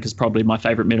still think is probably my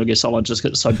favourite Metal Gear Solid, just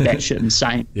because it's so batshit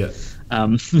insane.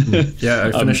 I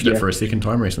finished it for a second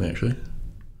time recently, actually.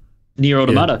 Nier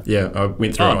Automata. Yeah, I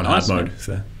went through it on hard mode,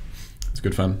 so it's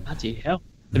good fun. Bloody hell.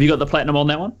 Have you got the platinum on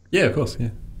that one? Yeah, of course, yeah.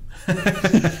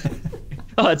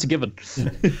 Oh, that's a given.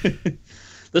 Yeah.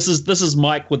 This is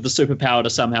Mike with the superpower to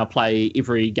somehow play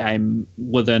every game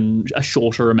within a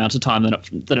shorter amount of time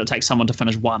than it takes someone to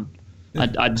finish one.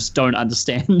 I just don't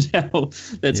understand how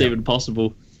that's even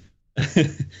possible.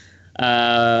 We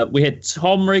had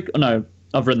Tom Recon. No,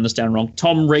 I've written this down wrong.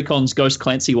 Tom Recon's Ghost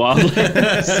Clancy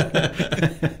Wildlands.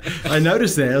 I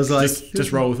noticed that. I was like,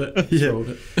 just roll with it. Yeah. Roll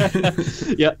with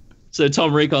it. Yeah. So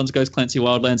Tom Recon's Ghost Clancy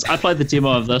Wildlands. I played the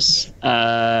demo of this.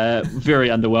 Very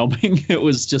underwhelming. It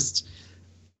was just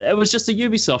a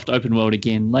Ubisoft open world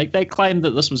again. Like, they claimed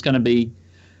that this was going to be.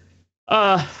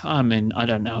 I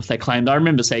don't know if they claimed. I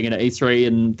remember seeing it at E3,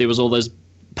 and there was all those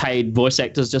paid voice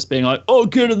actors just being like, "Oh,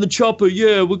 get in the chopper!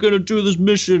 Yeah, we're going to do this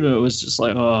mission." And it was just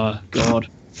like, oh god.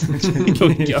 Get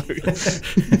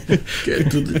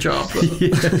to the chopper.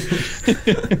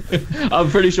 I'm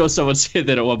pretty sure someone said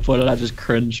that at one point, and I just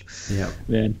cringed. Yeah,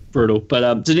 man, brutal.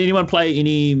 But did anyone play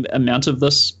any amount of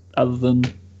this other than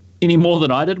any more than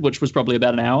I did, which was probably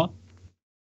about an hour?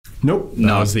 Nope.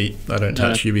 No, I don't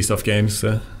touch Ubisoft games.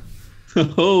 So.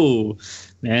 Oh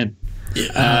man.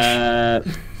 Yeah.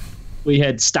 We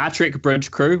had Star Trek Bridge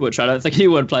Crew, which I don't think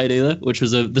anyone played either, which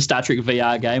was the Star Trek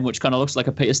VR game, which kind of looks like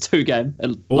a PS2 game,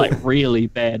 like really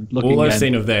bad looking. All I've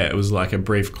seen of that, it was like a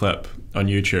brief clip on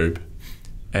YouTube,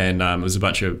 and it was a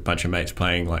bunch of mates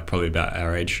playing, like probably about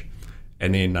our age,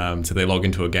 and then so they log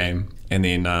into a game, and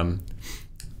then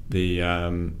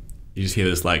you just hear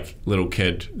this like little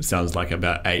kid, sounds like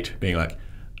about 8, being like,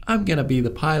 "I'm gonna be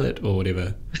the pilot," or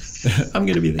whatever. "I'm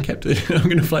gonna be the captain. I'm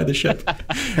gonna fly the ship."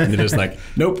 And they're just like,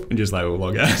 "Nope," and just like, "We'll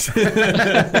log out."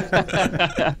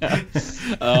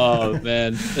 Oh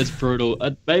man, it's brutal.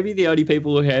 Maybe the only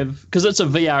people who have, because it's a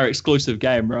VR exclusive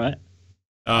game, right?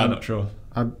 I'm not sure.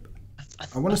 I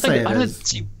want to say I don't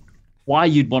see why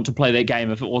you'd want to play that game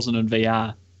if it wasn't in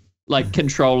VR, like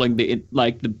controlling the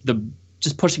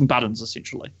just pushing buttons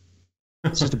essentially.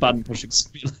 It's just a button pushing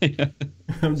simulator.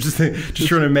 I'm just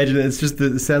trying to imagine it. It's just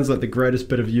it sounds like the greatest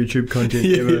bit of YouTube content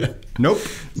ever. Nope.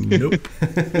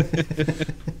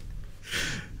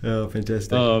 Oh,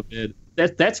 fantastic. Oh man,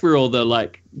 that's where all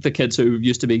the kids who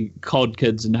used to be COD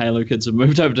kids and Halo kids have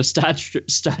moved over to Star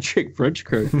Trek Bridge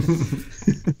Crew.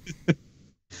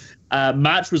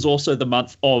 March was also the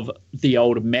month of the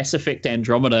old Mass Effect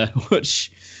Andromeda,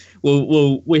 which.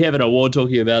 We have an award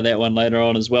talking about that one later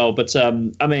on as well. But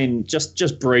I mean,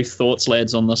 just brief thoughts,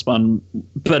 lads, on this one.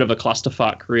 Bit of a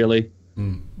clusterfuck, really.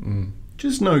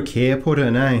 Just no care put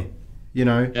in, eh? You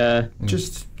know. Yeah.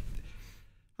 Just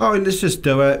let's just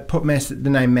do it. Put the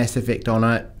name Mass Effect on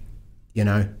it. You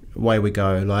know, away we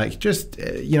go. Like just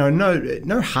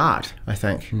no heart. I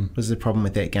think was the problem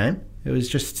with that game. It was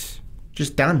just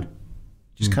done.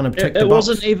 Just kind of tick the box.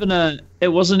 It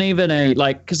wasn't even a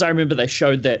like, because I remember they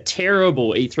showed that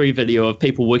terrible E3 video of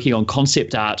people working on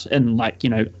concept art in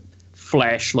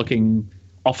Flash looking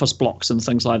office blocks and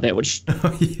things like that, which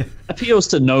appeals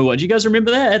to no one. Do you guys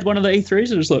remember that at one of the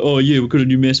E3s? It was like, "Oh yeah, we've got a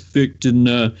new Mass Effect and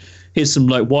here's some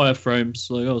wireframes."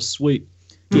 Like, oh sweet,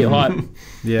 get hype.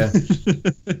 Yeah.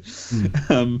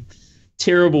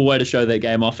 Terrible way to show that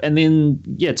game off. And then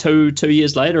 2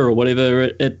 years later or whatever,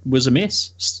 it was a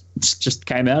mess. It just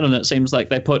came out, and it seems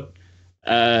like they put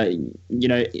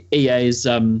EA's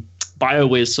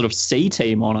BioWare's sort of C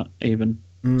team on it, even.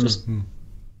 Just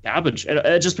garbage.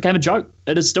 It just became a joke.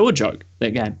 It is still a joke,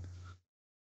 that game.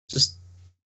 Just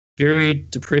very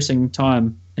depressing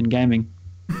time in gaming.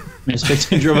 Mass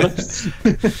Effect Andromeda.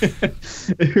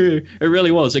 It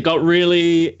really was.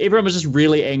 Everyone was just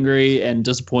really angry and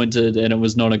disappointed, and it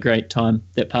was not a great time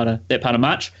that part of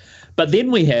March. But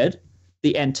then we had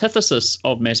the antithesis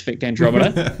of Mass Effect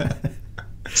Andromeda,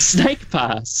 Snake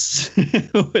Pass,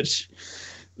 which,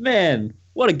 man,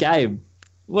 what a game!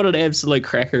 What an absolute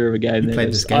cracker of a game! You played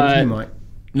this game, didn't you, Mike?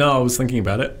 No, I was thinking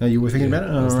about it. Oh, you were thinking about it?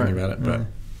 I was thinking about it, but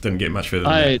didn't get much further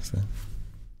than that. So.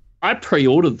 I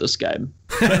pre-ordered this game.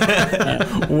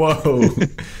 Whoa!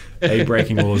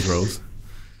 Breaking all his rules.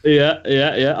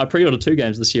 Yeah. I pre-ordered 2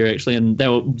 games this year actually, and they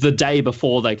were the day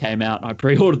before they came out. I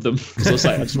pre-ordered them because I was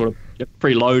like, I just want to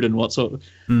preload and what sort of.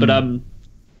 But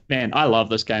man, I love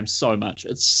this game so much.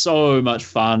 It's so much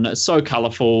fun. It's so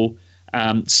colourful.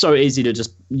 So easy to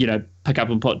just pick up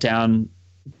and put down.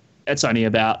 It's only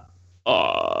about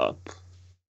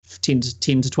 10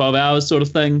 to 12 hours sort of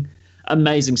thing.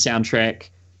 Amazing soundtrack.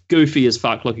 Goofy as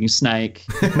fuck looking snake,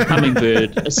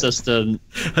 hummingbird assistant.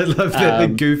 I love that the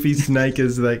goofy snake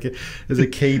is a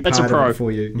key part of it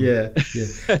for you. Yeah.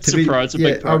 It's a pro. It's a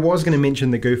big pro. I was going to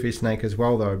mention the goofy snake as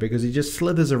well though, because he just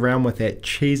slithers around with that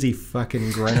cheesy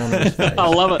fucking grin on his face. I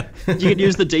love it. You can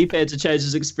use the D-pad to change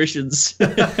his expressions.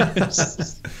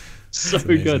 So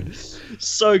good,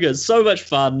 so good, so much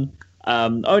fun.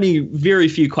 Only very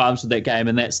few qualms with that game,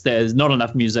 and there's not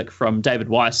enough music from David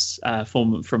Weiss,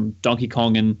 from Donkey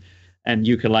Kong and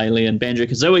Ukulele and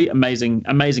Banjo-Kazooie.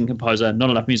 Amazing composer.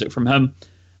 Not enough music from him.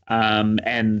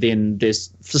 And then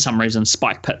there's, for some reason,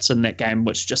 spike pits in that game,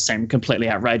 which just seem completely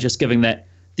outrageous, given that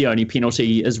the only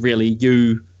penalty is really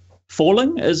you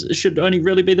falling. Should only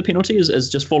really be the penalty, is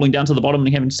just falling down to the bottom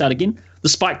and having to start again. The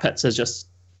spike pits is just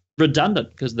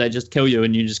redundant because they just kill you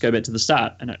and you just go back to the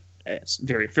start, and it's a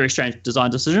very, very strange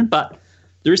design decision, but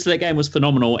the rest of that game was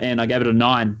phenomenal, and I gave it a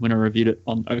 9 when I reviewed it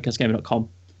on overcastgamer.com.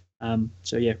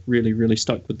 So yeah, really, really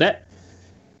stoked with that.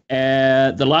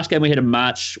 The last game we had in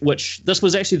March, which this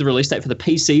was actually the release date for the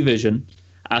PC version,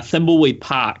 Thimbleweed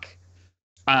Park.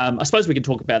 I suppose we can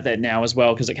talk about that now as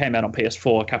well, because it came out on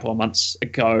PS4 a couple of months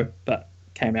ago, but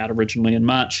came out originally in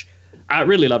March. I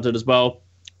really loved it as well.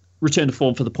 Return to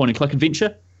form for the point-and-click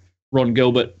adventure. Ron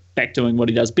Gilbert back doing what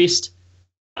he does best.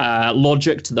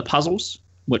 Logic to the puzzles,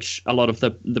 which a lot of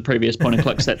the previous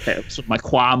point-and-clicks, that was sort of my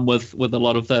qualm with a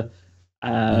lot of the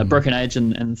Broken Age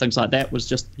and things like that, was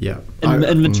just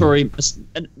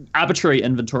arbitrary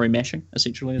inventory mashing,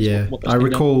 essentially. What I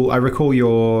recall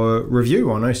your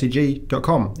review on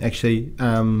OCG.com actually,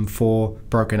 for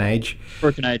Broken Age.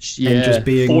 And just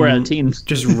being 4 out of 10,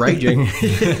 just raging,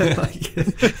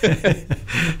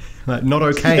 like not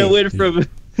okay. It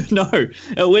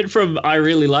went from I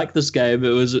really like this game. It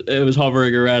was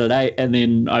hovering around at 8, and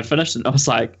then I finished it and I was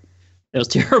like, it was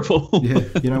terrible. Yeah,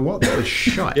 you know what? That was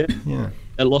shite. Yeah.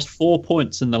 It lost 4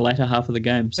 points in the latter half of the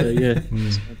game. So yeah,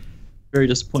 it's very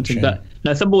disappointing. But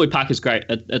no, Thimbleweed Park is great.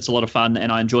 It's a lot of fun,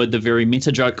 and I enjoyed the very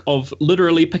meta joke of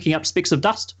literally picking up specks of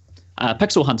dust,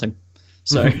 pixel hunting.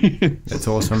 So that's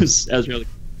awesome. That was really,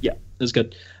 it was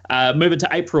good. Moving to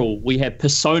April, we have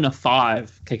Persona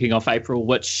 5 kicking off April,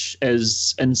 which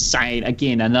is insane.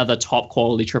 Again, another top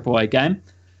quality AAA game.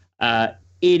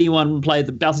 Anyone play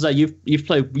the Balthazar? You've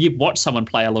watched someone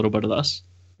play a little bit of this.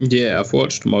 Yeah, I've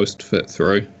watched most of it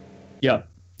through. Yeah.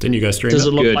 Didn't you go stream? Does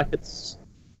it look like it's?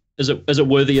 Is it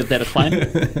worthy of that acclaim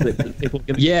that people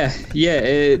give it? Yeah.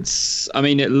 It's. I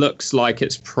mean, it looks like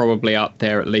it's probably up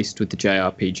there, at least with the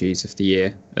JRPGs of the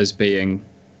year, as being,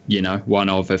 one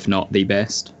of, if not the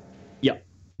best. Yeah.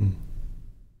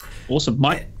 Awesome,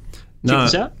 Mike.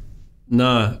 Check this out.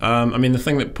 No, I mean, the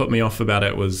thing that put me off about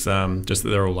it was just that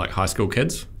they're all like high school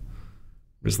kids.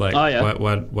 It was like, why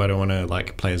do I want to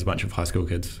like play as a bunch of high school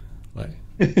kids? Like,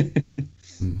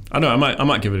 I know I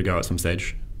might give it a go at some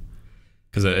stage,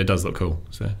 because it does look cool.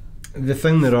 So the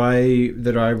thing that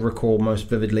I recall most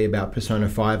vividly about Persona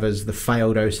 5 is the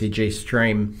failed OCG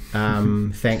stream.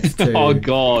 Thanks to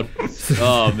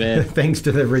oh man, thanks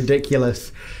to the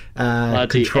ridiculous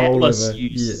control Atlas, over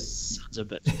sons of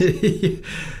bitches.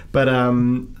 But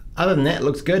other than that, it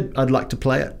looks good. I'd like to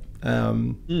play it.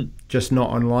 Just not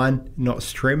online, not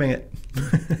streaming it.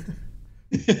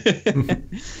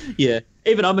 Yeah,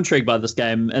 even I'm intrigued by this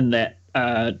game, in that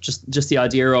just the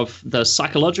idea of the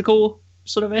psychological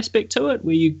sort of aspect to it,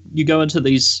 where you go into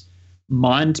these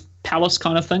mind palace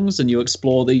kind of things and you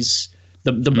explore these.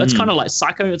 It's kind of like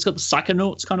Psycho. It's got the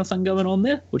Psychonauts kind of thing going on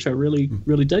there, which I really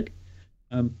dig.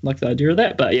 Like the idea of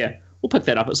that, but yeah, we'll pick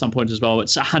that up at some point as well.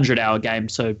 It's a 100-hour game,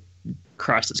 so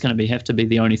Christ, it's going to have to be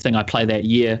the only thing I play that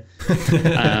year.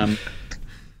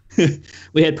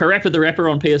 We had Parappa the Rapper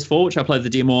on PS4, which I played the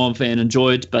demo of and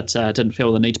enjoyed, but didn't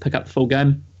feel the need to pick up the full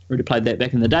game. Already played that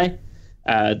back in the day.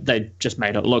 They just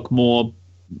made it look more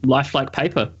lifelike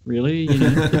paper, really.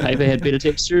 The paper had better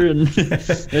texture, and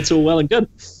that's all well and good.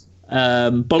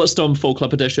 Bulletstorm Full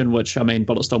Clip Edition, which, I mean,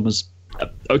 Bulletstorm was an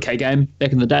okay game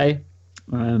back in the day.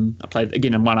 I played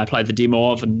the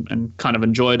demo of and kind of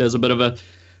enjoyed as a bit of a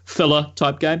filler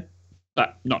type game,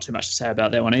 but not too much to say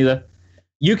about that one either.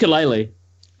 Ukulele.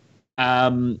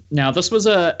 Now, this was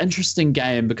an interesting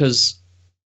game because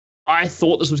I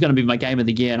thought this was going to be my game of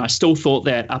the year, and I still thought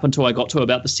that up until I got to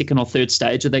about the second or third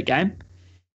stage of that game.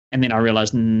 And then I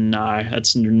realized, no,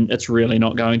 it's really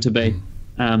not going to be.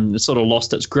 It sort of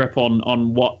lost its grip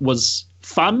on what was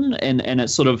fun, and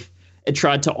it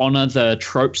tried to honor the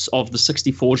tropes of the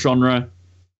 64 genre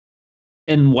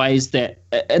in ways that,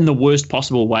 in the worst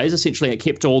possible ways. Essentially, it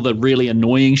kept all the really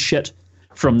annoying shit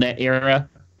from that era,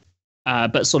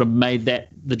 but sort of made that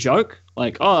the joke.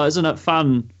 Like, oh, isn't it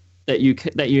fun that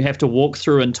you have to walk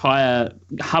through entire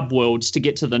hub worlds to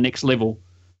get to the next level?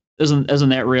 Isn't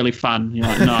that really fun? You're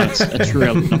like, no, it's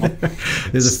really not.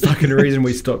 There's a fucking reason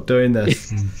we stopped doing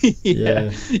this.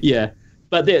 Yeah.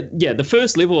 But the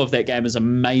first level of that game is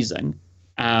amazing,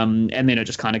 and then it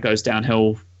just kind of goes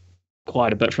downhill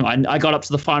quite a bit from. I got up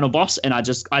to the final boss, and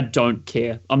I don't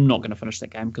care. I'm not going to finish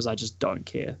that game because I just don't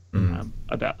care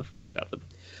about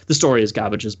the story is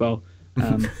garbage as well.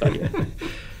 But yeah.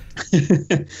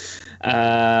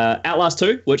 Outlast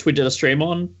 2, which we did a stream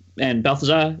on. And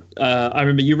Balthazar, I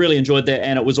remember you really enjoyed that,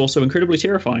 and it was also incredibly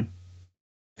terrifying.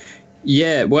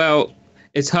 Yeah, well,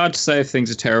 it's hard to say if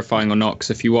things are terrifying or not, because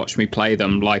if you watch me play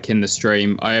them, like in the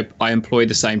stream, I employ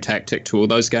the same tactic to all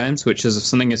those games, which is if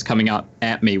something is coming up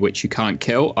at me which you can't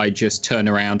kill, I just turn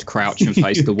around, crouch, and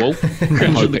face the wall,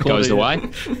 and hope it goes away.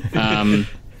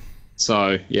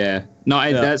 So, yeah.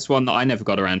 No, that's one that I never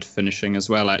got around to finishing as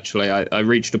well, actually. I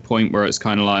reached a point where it's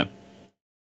kind of like,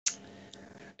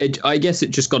 I guess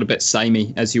it just got a bit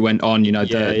samey as you went on. You know,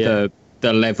 the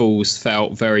levels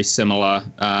felt very similar,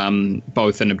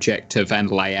 both in objective and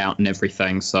layout and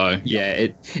everything. So yeah,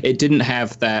 it didn't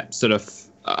have that sort of,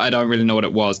 I don't really know what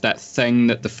it was, that thing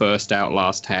that the first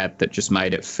Outlast had that just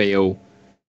made it feel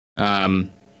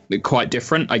quite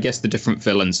different. I guess the different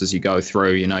villains as you go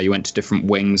through, you know, you went to different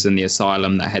wings in the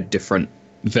asylum that had different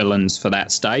villains for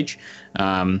that stage.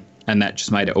 And that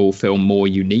just made it all feel more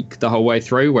unique the whole way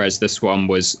through, whereas this one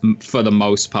was, for the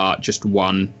most part, just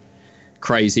one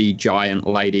crazy giant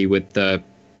lady with the,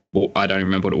 well, I don't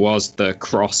remember what it was, the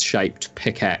cross-shaped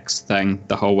pickaxe thing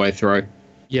the whole way through.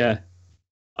 Yeah.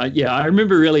 I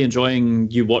remember really enjoying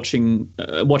you watching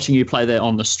you play that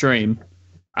on the stream,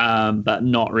 but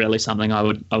not really something I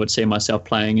would see myself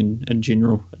playing in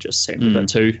general. It just seemed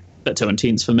a bit too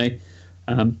intense for me.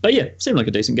 But yeah, seemed like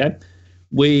a decent game.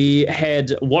 We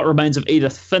had What Remains of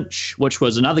Edith Finch, which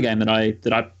was another game that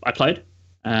I played.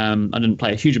 I didn't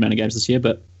play a huge amount of games this year,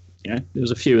 but you know, there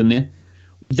was a few in there.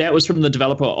 That was from the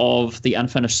developer of The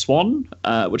Unfinished Swan,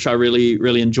 which I really,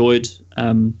 really enjoyed.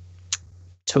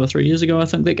 2 or 3 years ago, I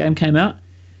think that game came out.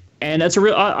 And it's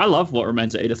I love What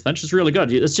Remains of Edith Finch. It's really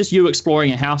good. It's just you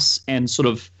exploring a house and sort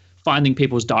of finding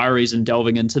people's diaries and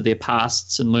delving into their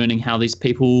pasts and learning how these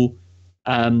people,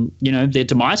 their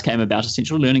demise came about,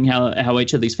 essentially learning how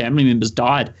each of these family members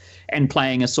died, and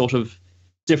playing a sort of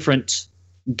different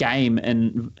game,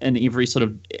 and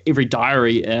every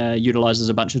diary utilizes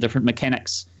a bunch of different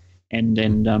mechanics, and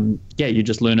you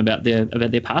just learn about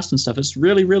their past and stuff. It's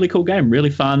really, really cool game, really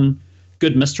fun,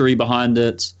 good mystery behind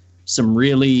it, some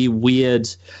really weird,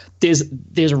 there's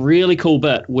a really cool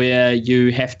bit where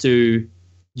you have to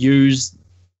use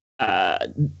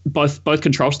both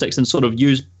control sticks and sort of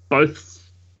use both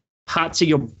parts of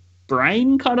your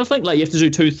brain, kind of thing. Like you have to do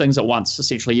two things at once,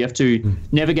 essentially. You have to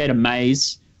navigate a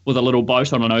maze with a little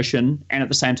boat on an ocean, and at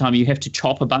the same time you have to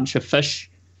chop a bunch of fish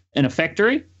in a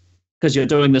factory, because you're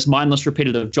doing this mindless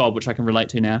repetitive job, which I can relate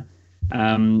to now.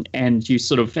 And you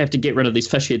sort of have to get rid of these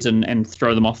fish heads and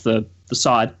throw them off the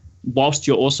side, whilst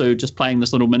you're also just playing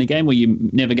this little mini game where you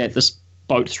navigate this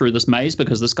boat through this maze,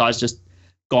 because this guy's just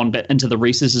gone bit into the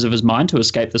recesses of his mind to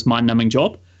escape this mind-numbing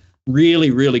job.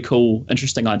 Really, really cool,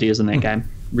 interesting ideas in that game.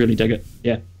 Really dig it.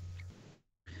 Yeah.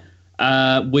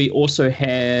 We also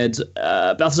had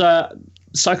Balthazar,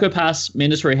 Psychopath's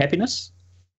Mandatory Happiness.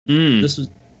 This was.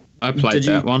 I played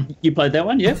that one. You played that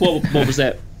one, yeah? What was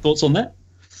that? Thoughts on that?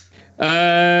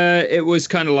 It was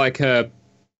kind of like a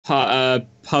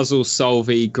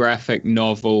puzzle-solving graphic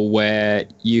novel where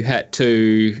you had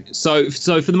to. So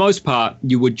for the most part,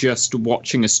 you were just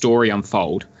watching a story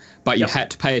unfold, but you had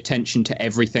to pay attention to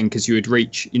everything, because you would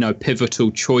reach,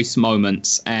 pivotal choice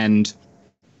moments, and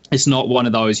it's not one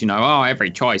of those,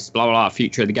 every choice, blah, blah, blah,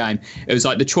 future of the game. It was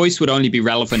like the choice would only be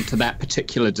relevant to that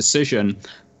particular decision,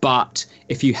 but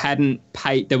if you hadn't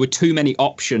paid, there were too many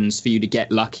options for you to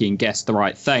get lucky and guess the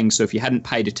right thing. So if you hadn't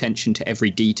paid attention to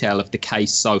every detail of the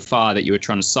case so far that you were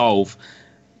trying to solve,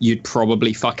 you'd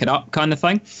probably fuck it up, kind of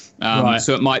thing. Right.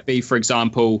 So it might be, for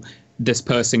example, this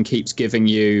person keeps giving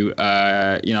you,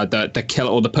 the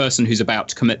killer or the person who's about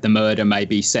to commit the murder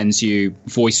maybe sends you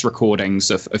voice recordings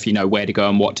of where to go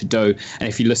and what to do. And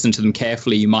if you listen to them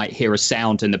carefully, you might hear a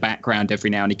sound in the background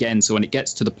every now and again. So when it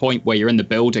gets to the point where you're in the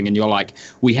building and you're like,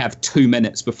 we have 2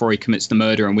 minutes before he commits the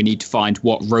murder and we need to find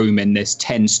what room in this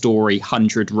 10-story,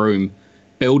 100-room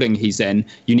building he's in,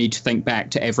 you need to think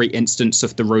back to every instance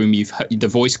of the room you've heard, the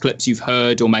voice clips you've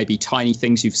heard, or maybe tiny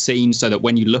things you've seen, so that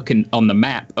when you look on the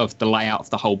map of the layout of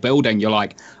the whole building, you're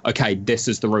like, okay, this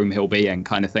is the room he'll be in,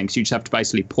 kind of thing. So you just have to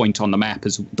basically point on the map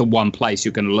as the one place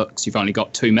you're going to look, because you've only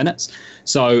got 2 minutes.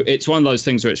 So it's one of those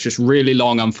things where it's just really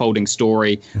long unfolding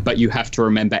story, but you have to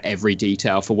remember every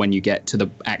detail for when you get to the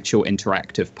actual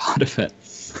interactive part of it.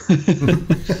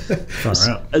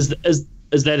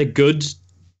 Is that a good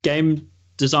game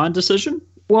design decision?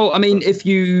 Well, I mean, if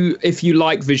you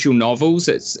like visual novels,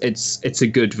 it's a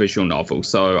good visual novel.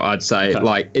 So I'd say,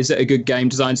 is it a good game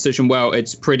design decision? Well,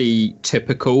 it's pretty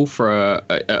typical for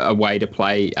a way to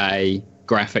play a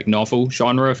graphic novel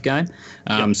genre of game.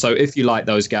 So if you like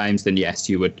those games, then yes,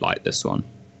 you would like this one.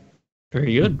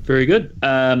 Very good, very good.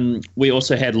 We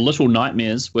also had Little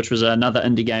Nightmares, which was another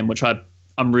indie game which I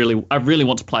really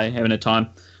want to play, haven't had time.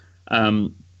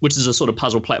 Which is a sort of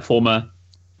puzzle platformer.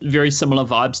 Very similar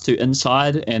vibes to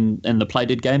Inside and the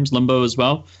Playdead games, Limbo as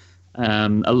well.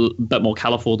 A bit more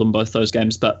colourful than both those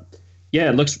games, but yeah,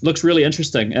 it looks really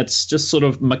interesting. It's just sort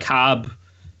of macabre.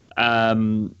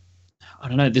 I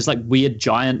don't know. There's like weird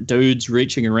giant dudes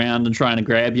reaching around and trying to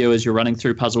grab you as you're running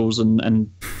through puzzles and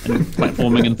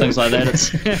platforming and things like that.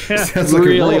 It's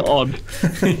really odd.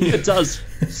 It does.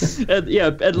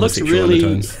 It looks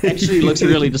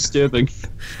really disturbing.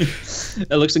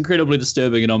 It looks incredibly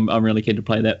disturbing, and I'm really keen to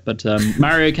play that. But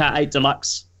Mario Kart 8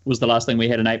 Deluxe was the last thing we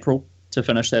had in April to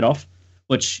finish that off,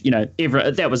 which,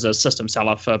 that was a system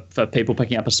seller for people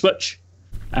picking up a Switch.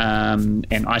 And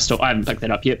I haven't picked that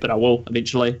up yet, but I will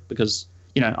eventually, because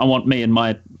I want me and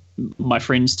my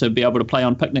friends to be able to play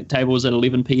on picnic tables at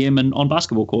 11 p.m. and on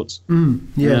basketball courts.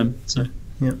 And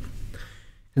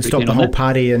stop the whole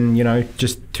party and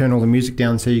just turn all the music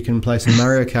down so you can play some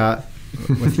Mario Kart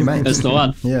with your mates. That's the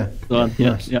one. Yeah. The one. Yeah.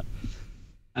 Nice.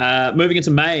 Yeah. Moving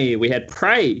into May, we had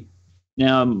Prey.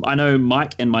 Now, I know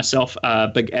Mike and myself are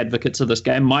big advocates of this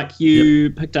game. Mike,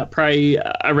 you picked up Prey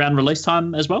around release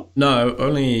time as well? No,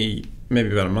 only maybe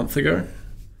about a month ago.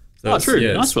 So true.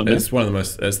 Yeah, nice one. It's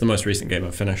it's the most recent game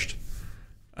I've finished.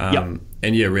 And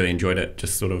really enjoyed it.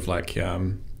 Just sort of like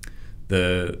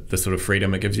the sort of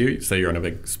freedom it gives you. So you're on a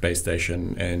big space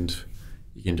station and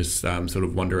you can just sort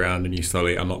of wander around and you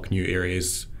slowly unlock new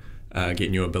areas,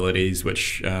 get new abilities,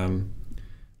 which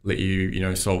let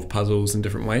you solve puzzles in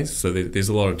different ways. So there's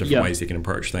a lot of different ways you can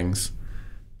approach things,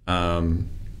 and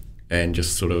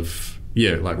just sort of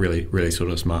really really sort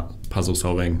of smart puzzle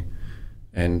solving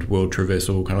and world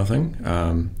traversal kind of thing.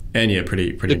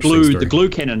 Pretty the glue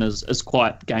cannon is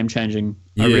quite game changing.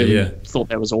 I really thought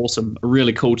that was awesome. A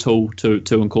really cool tool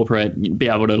to incorporate, be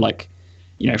able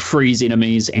to freeze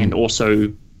enemies and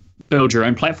also build your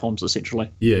own platforms essentially.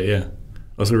 I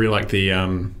also really like the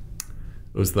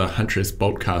it was the Huntress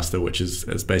Boltcaster, which is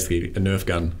basically a Nerf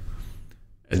gun.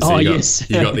 And so you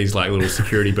got these like little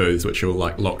security booths which are all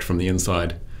like locked from the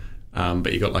inside,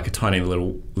 but you got like a tiny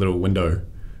little window,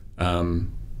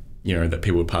 that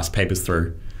people would pass papers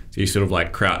through. So you sort of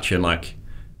like crouch and like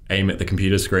aim at the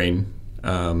computer screen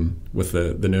with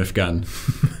the Nerf gun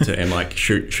and like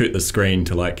shoot the screen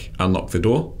to like unlock the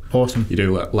door. Awesome. You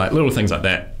do like little things like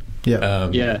that.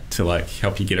 To like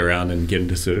help you get around and get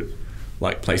into sort of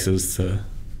like places to.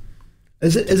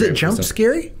 Is it jump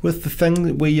scary with the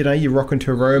thing where you rock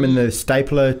into a room and the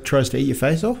stapler tries to eat your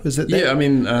face off? Is it that? Yeah, I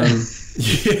mean,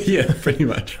 yeah, pretty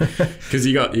much. Because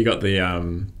you got the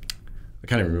I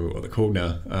can't even remember what they're called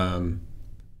now.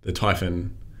 The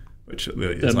Typhon, which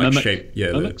is like mimics?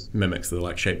 the mimics. They're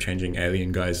like shape changing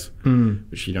alien guys,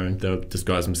 which they'll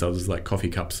disguise themselves as like coffee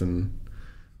cups and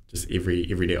just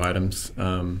everyday items.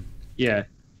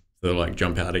 They'll like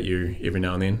jump out at you every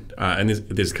now and then, and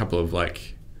there's a couple of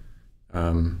like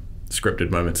scripted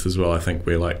moments as well. I think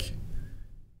where like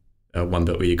one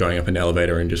bit where you're going up an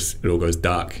elevator and just it all goes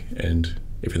dark and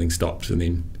everything stops and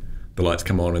then the lights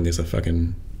come on and there's a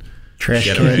fucking trash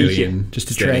can, just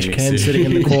a trash can sitting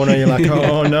in the corner. You're like,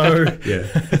 oh no.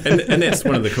 And that's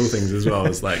one of the cool things as well.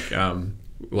 Is like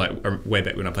way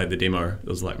back when I played the demo, it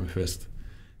was like my first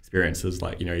experiences.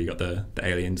 Like you got the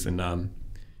aliens and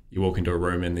you walk into a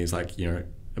room and there's like a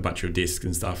bunch of desks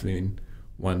and stuff, and then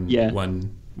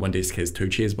one desk has 2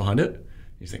 chairs behind it.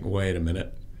 You think, wait a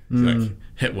minute. So like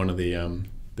hit one of the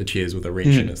chairs with a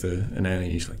wrench and it's an alien.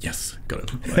 You're just like, yes, got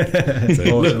it. Like,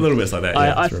 so little bits like that.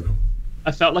 It's really cool.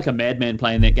 I felt like a madman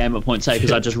playing that game at points,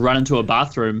 because I'd just run into a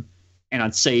bathroom and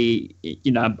I'd see,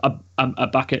 a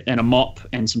bucket and a mop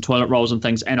and some toilet rolls and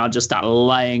things, and I'd just start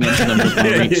laying into them with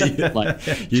my reach. Like,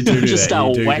 you do just that.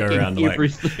 start You do whacking go around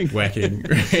everything. whacking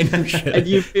random shit. And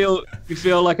you feel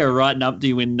like a right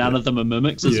numpty when none of them are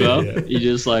mimics as well. Yeah. You're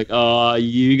just like, oh,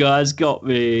 you guys got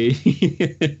me.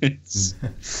 It's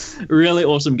a really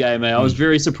awesome game, I was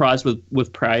very surprised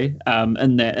with Prey,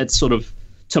 in that it's sort of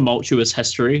tumultuous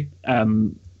history.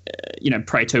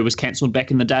 Prey 2 was cancelled back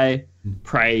in the day.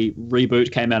 Prey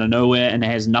reboot came out of nowhere and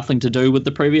has nothing to do with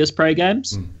the previous Prey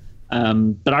games.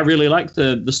 But I really liked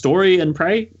the story in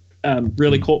Prey.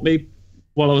 Really caught me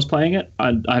while I was playing it.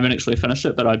 I haven't actually finished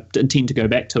it, but I intend to go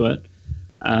back to it.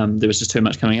 There was just too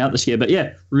much coming out this year. But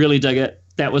yeah, really dig it.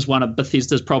 That was one of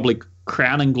Bethesda's probably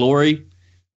crowning glory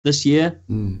this year,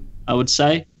 I would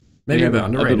say. Maybe a bit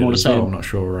underrated more to as say. well. I'm not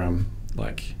sure.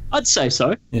 I'd say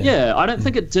so. Yeah, I don't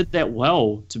think it did that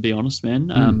well, to be honest,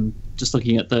 man. Just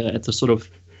looking at the sort of,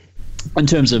 in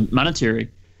terms of monetary,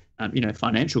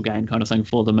 financial gain kind of thing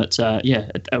for them.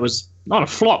 It was not a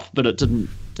flop, but it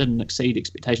didn't exceed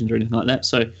expectations or anything like that.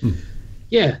 So,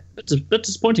 yeah, it's a bit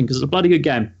disappointing because it's a bloody good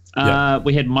game.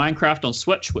 We had Minecraft on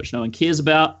Switch, which no one cares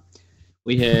about.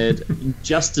 We had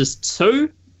Justice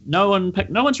 2. No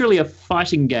one's really a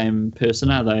fighting game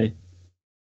person, are they?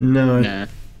 No. Nah.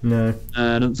 No.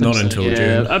 I don't think Not so. until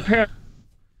June.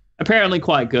 Apparently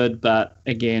quite good, but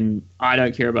again, I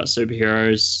don't care about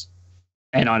superheroes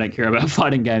and I don't care about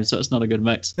fighting games, so it's not a good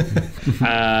mix.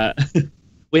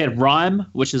 We had Rhyme,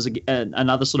 which is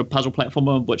another sort of puzzle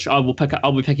platformer, which I'll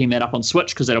be picking that up on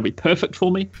Switch because that'll be perfect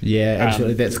for me. Yeah,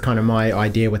 absolutely. That's kind of my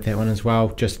idea with that one as well.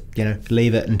 Just,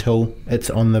 leave it until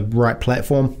it's on the right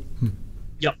platform.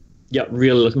 Yep,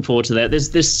 really looking forward to that.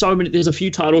 There's a few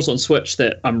titles on Switch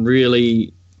that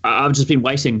I've just been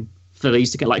waiting for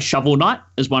these to get, like Shovel Knight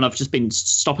is one I've just been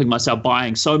stopping myself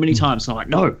buying so many times. So I'm like,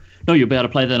 no, you'll be able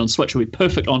to play that on Switch. It'll be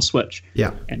perfect on Switch.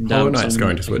 Yeah. And Hollow Knight's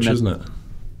going to Switch, isn't it?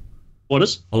 What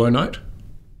is? Hollow Knight?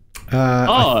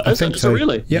 I think so.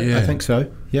 Really? Yeah, I think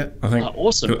so. Yeah. I think.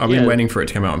 Awesome. I've been waiting for it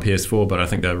to come out on PS4, but I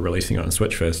think they're releasing it on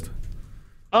Switch first.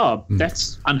 Oh,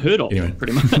 that's unheard of, Anyway.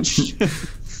 pretty much.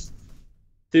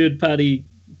 Third party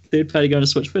going to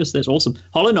Switch first. That's awesome.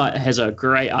 Hollow Knight has a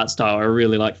great art style. I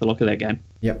really like the look of that game.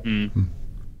 Yep.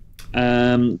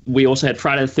 We also had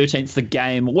Friday the 13th, the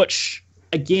game, which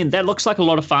again, that looks like a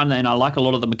lot of fun, and I like a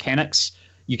lot of the mechanics.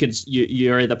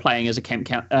 You're either playing as a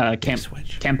camper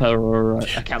or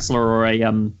a counselor or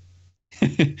a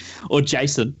or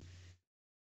Jason,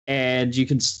 and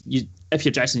if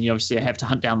you're Jason, you obviously have to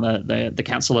hunt down the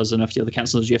counselors, and if you're the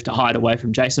counselors, you have to hide away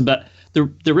from Jason. But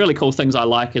the really cool things I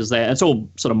like is that it's all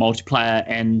sort of multiplayer,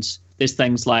 and there's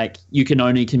things like you can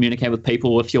only communicate with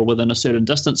people if you're within a certain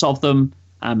distance of them,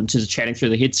 in terms of chatting through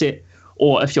the headset.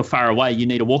 Or if you're far away, you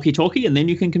need a walkie-talkie, and then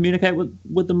you can communicate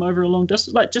with them over a long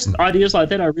distance. Like, just ideas like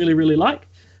that I really, really like.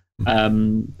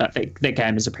 But that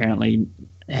game has apparently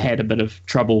had a bit of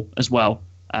trouble as well.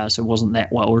 So it wasn't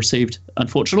that well received,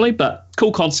 unfortunately. But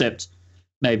cool concept.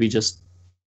 Maybe just,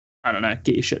 I don't know,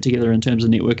 get your shit together in terms of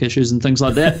network issues and things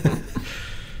like that.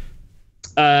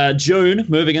 June,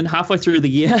 moving in halfway through the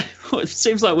year. It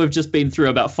seems like we've just been through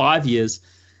about 5 years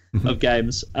of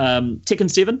games. Tekken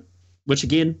 7, which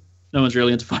again, no one's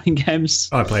really into fighting games.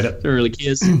 I played it. No one really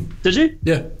cares. Did you?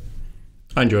 Yeah.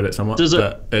 I enjoyed it somewhat. Does it?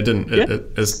 But it didn't.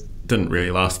 It didn't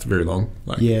really last very long.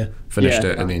 Finished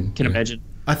it and then. Can imagine.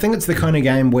 I think it's the kind of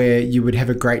game where you would have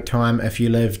a great time if you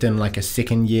lived in like a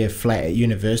second year flat at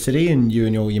university and you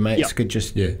and all your mates could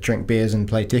just drink beers and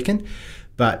play Tekken.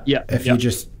 But if you're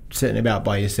just sitting about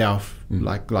by yourself,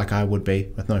 like I would be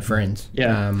with no friends,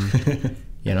 it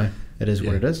is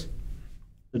what it is.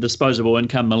 The disposable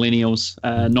income millennials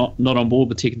not on board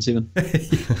with Tekken 7.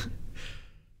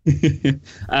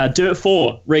 Dirt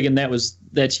 4, Reagan,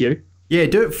 that's you. Yeah,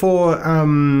 Dirt 4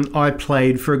 I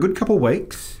played for a good couple of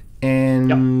weeks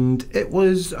and it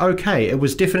was okay. It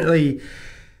was definitely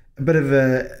a bit of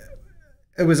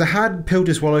it was a hard pill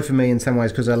to swallow for me in some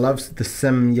ways because I love the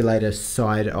simulator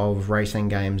side of racing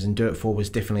games, and Dirt 4 was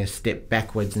definitely a step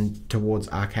backwards and towards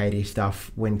arcadey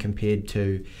stuff when compared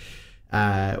to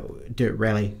Dirt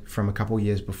Rally from a couple of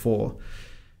years before.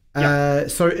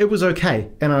 So it was okay,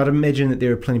 and I'd imagine that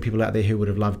there are plenty of people out there who would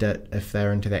have loved it if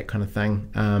they're into that kind of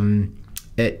thing.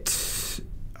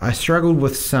 I struggled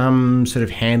with some sort of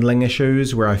handling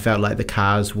issues where I felt like the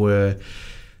cars were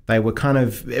kind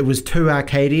of, it was too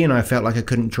arcadey, and I felt like I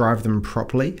couldn't drive them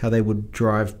properly, how they would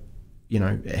drive,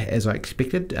 as I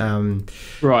expected.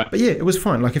 Right. But yeah, it was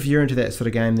fine. Like if you're into that sort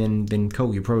of game, then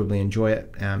cool, you probably enjoy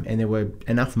it. And there were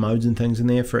enough modes and things in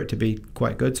there for it to be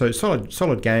quite good. So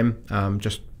solid game.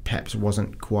 Just perhaps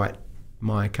wasn't quite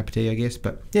my cup of tea, I guess.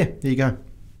 But yeah, there you go.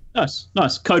 Nice.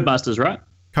 Codemasters, right?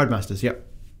 Codemasters, yep.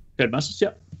 Codemasters,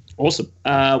 yep. Awesome.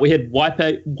 We had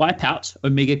Wipeout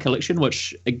Omega Collection,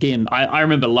 which again, I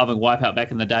remember loving Wipeout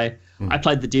back in the day. I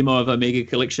played the demo of Omega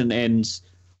Collection, and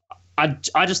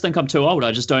I just think I'm too old.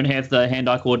 I just don't have the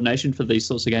hand-eye coordination for these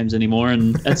sorts of games anymore,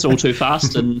 and it's all too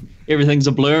fast, and everything's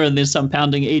a blur, and there's some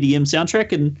pounding EDM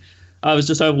soundtrack, and I was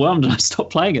just overwhelmed, and I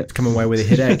stopped playing it. Come away with a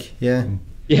headache, yeah.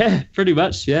 Yeah, pretty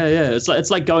much. Yeah. It's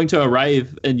like going to a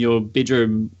rave in your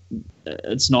bedroom.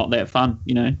 It's not that fun,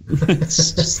 you know.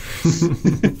 It's just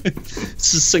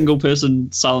it's a single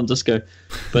person silent disco.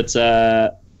 But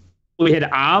we had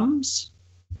Arms.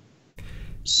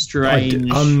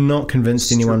 Strange. I'm not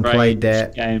convinced anyone played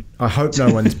that game. I hope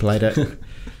no one's played it.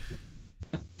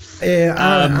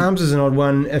 Yeah, Arms is an odd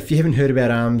one. If you haven't heard about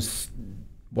Arms,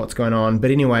 what's going on? But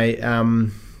anyway,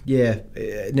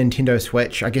 Nintendo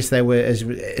Switch. I guess they were.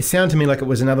 It sounded to me like it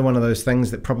was another one of those things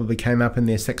that probably came up in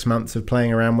their 6 months of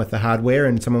playing around with the hardware,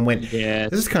 and someone went, "Yeah,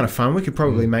 this is kind of fun. We could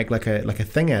probably make like a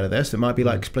thing out of this. It might be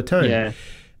like Splatoon." Yeah.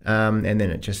 And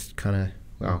then it just kind of,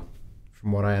 well,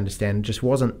 from what I understand, it just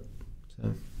wasn't.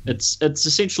 So. It's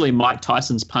essentially Mike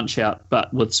Tyson's Punch Out,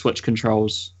 but with Switch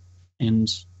controls, and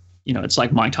you know, it's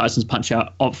like Mike Tyson's Punch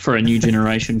Out for a new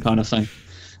generation kind of thing.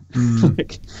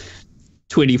 Like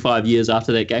 25 years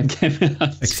after that game came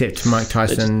out. Except Mike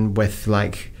Tyson with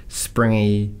like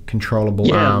springy,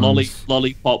 controllable arms.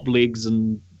 Lollipop legs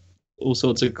and all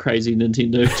sorts of crazy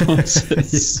Nintendo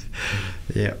nonsense.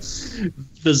 Yeah.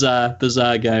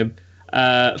 Bizarre game.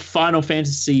 Final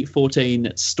Fantasy 14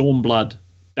 Stormblood.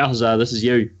 Balthazar, this is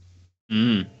you.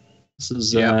 This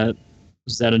is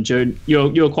was that in June.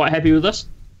 You're quite happy with this?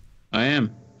 I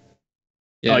am.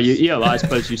 Yes. Oh, I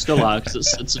suppose you still are,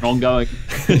 because it's an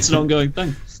ongoing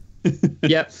thing.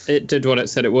 Yep, it did what it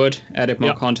said it would. Added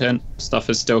more content. Stuff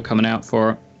is still coming out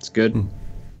for it. It's good.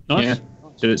 Nice. Yeah,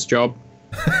 did its job.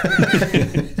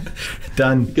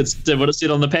 Done. Did what it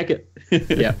said on the packet.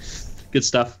 Yeah, good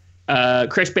stuff.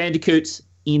 Crash Bandicoot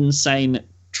Insane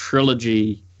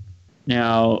Trilogy.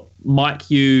 Now, Mike,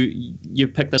 you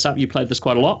picked this up. You played this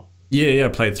quite a lot. Yeah, I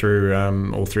played through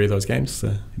all three of those games.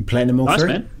 So. Platinum all three?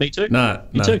 Man. Me too. No.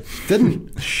 Me too.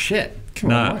 Didn't? Shit.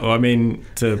 Come on. Well, I mean,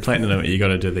 to platinum it, you got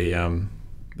to do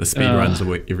the speed runs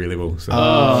of every level.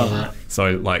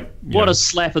 So, like, what a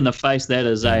slap in the face that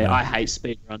is! I hate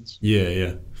speed runs.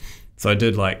 Yeah. So I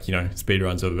did speed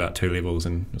runs of about 2 levels,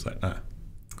 and it was like, nah.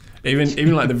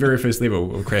 Even like the very first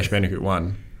level of Crash Bandicoot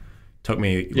 1 took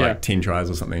me 10 tries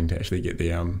or something to actually get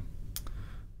the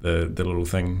little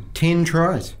thing. 10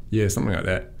 tries. Yeah, something like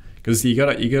that. Because you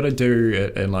gotta do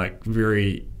it in like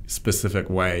very specific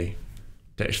way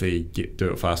to actually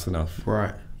do it fast enough.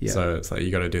 Right. Yeah. So it's like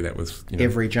you got to do that with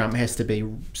every jump has to be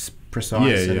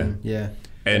precise. Yeah.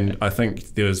 And I think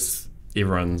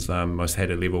everyone's most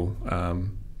hated level. I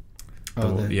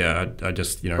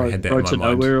just had that in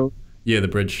my mind. Yeah, the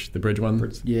bridge one.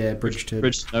 Bridge to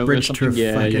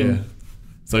nowhere. Yeah.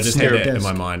 So I just had that in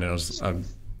my mind, and I was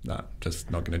just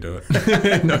not going to do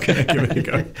it. Not going to give it a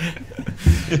go.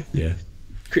 Yeah.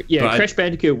 Yeah, but Crash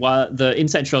Bandicoot, the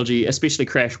Insane Trilogy, especially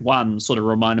Crash 1, sort of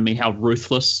reminded me how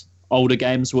ruthless older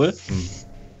games were.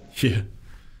 Yeah.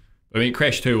 I mean,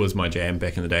 Crash 2 was my jam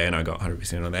back in the day, and I got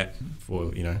 100% on that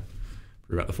for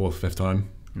about the 4th or 5th time.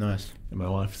 Nice. In my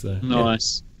life. So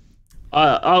nice.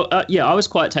 Yeah. I was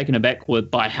quite taken aback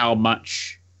by how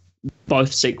much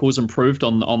both sequels improved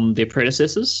on their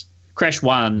predecessors. Crash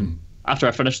 1, after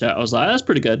I finished it, I was like, that's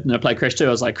pretty good. And I played Crash 2, I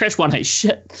was like, Crash 1 ain't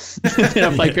shit. And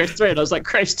I played Crash 3, and I was like,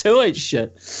 Crash 2 ain't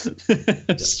shit.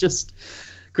 It's just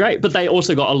great. But they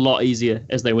also got a lot easier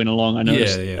as they went along, I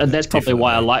noticed. Yeah, and that's probably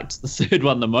why I liked the third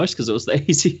one the most, because it was the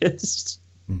easiest.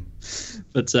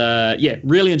 But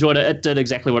really enjoyed it. It did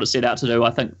exactly what it set out to do.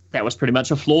 I think that was pretty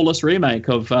much a flawless remake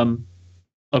of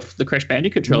the Crash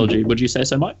Bandicoot trilogy. Would you say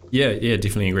so, Mike? Yeah,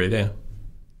 definitely agree there.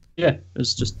 Yeah, it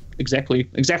was just exactly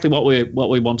what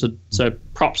we wanted. So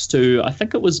props to, I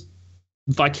think it was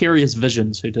Vicarious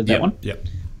Visions who did that one. Yep.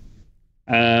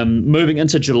 Moving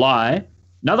into July,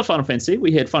 another Final Fantasy.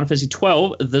 We had Final Fantasy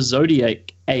 12, The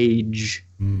Zodiac Age.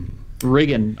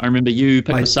 Reagan, I remember you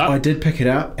picked this up. I did pick it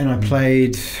up, and I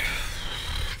played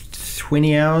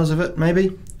 20 hours of it,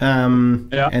 maybe, and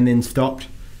then stopped.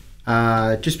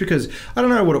 Just because I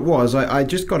don't know what it was. I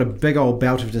just got a big old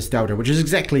bout of nostalgia, which is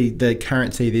exactly the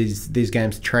currency these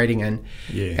games are trading in.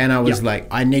 Yeah. And I was like,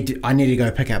 I need to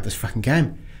go pick up this fucking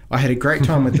game. I had a great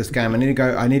time with this game. I need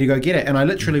to go get it. And I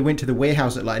literally went to the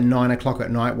warehouse at like 9 o'clock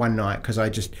at night one night because I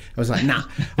was like, nah.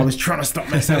 I was trying to stop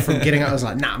myself from getting it. I was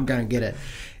like, nah, I'm going to get it.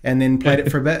 And then played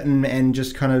it for a bit and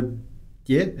just kind of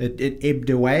it ebbed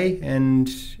away, and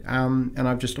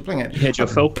I've just stopped playing it. You had your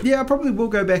fill? Yeah, I probably will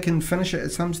go back and finish it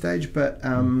at some stage, but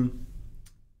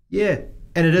yeah,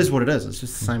 and it is what it is. It's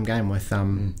just the same game with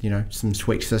some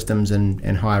tweaked systems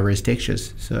and higher res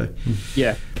textures. So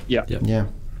yeah.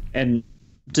 And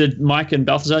did Mike and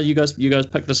Balthazar, you guys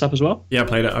pick this up as well? Yeah, I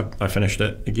played it. I finished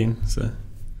it again. So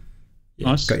yeah.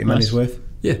 Nice. Got your money's worth.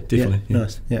 Yeah, definitely. Yeah.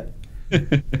 Nice. Yeah.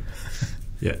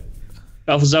 Yeah.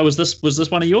 Balthazar, was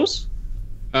this one of yours?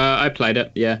 I played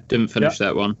it. Yeah, didn't finish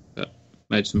that one, but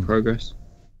made some progress.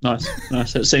 Nice.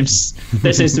 That seems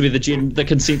to be the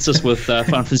consensus with Final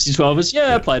Fantasy 12 is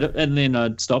I played it and then I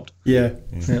stopped. Yeah.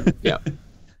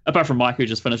 Apart from Mike, who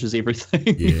just finishes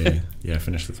everything. I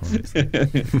finished this one.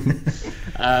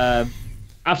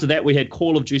 After that, we had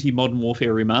Call of Duty Modern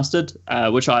Warfare Remastered,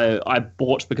 which I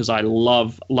bought because I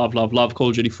love Call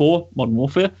of Duty 4 Modern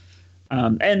Warfare.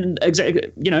 And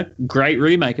exactly, great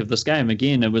remake of this game.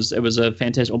 Again, it was a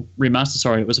fantastic remaster.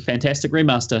 Sorry, it was a fantastic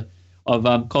remaster of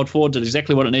COD 4. Did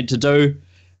exactly what it needed to do.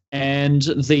 And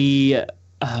the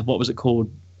what was it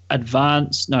called?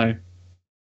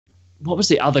 What was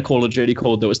the other Call of Duty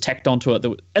called that was tacked onto it?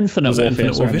 Infinite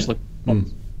Warfare.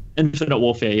 Infinite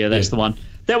Warfare. Yeah, that's the one.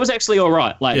 That was actually all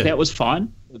right. That was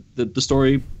fine. The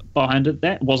story behind it,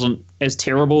 that wasn't as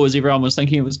terrible as everyone was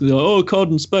thinking. It was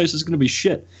COD in space is going to be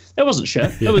shit. That wasn't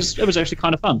shit. It was actually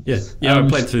kind of fun. I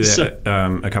played through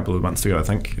that a couple of months ago, I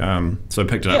think. So I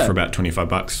picked it up for about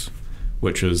 $25,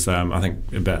 which was I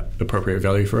think about appropriate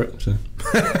value for it. So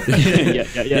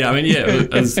yeah. I mean,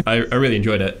 I really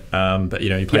enjoyed it. But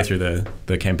you play through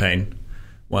the campaign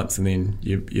once and then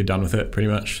you're done with it pretty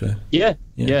much. So. I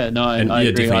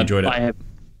definitely enjoyed it.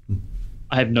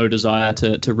 I have no desire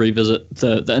to revisit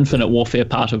the Infinite Warfare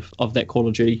part of that Call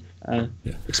of Duty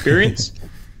experience.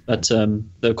 But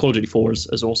the Call of Duty 4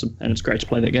 is awesome, and it's great to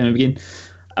play that game again.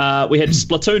 We had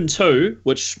Splatoon 2,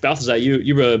 which, Balthazar,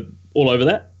 you were all over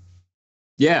that?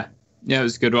 Yeah, it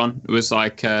was a good one. It was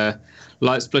like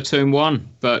Splatoon 1,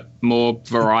 but more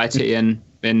variety in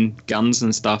guns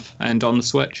and stuff, and on the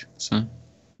Switch. So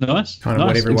nice. Kind of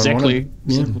what everyone wanted.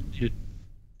 Yeah.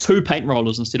 2 paint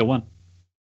rollers instead of 1.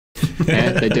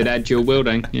 Yeah, they did add dual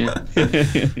wielding. Yeah,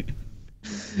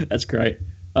 that's great.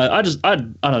 I don't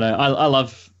know. I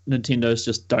love Nintendo's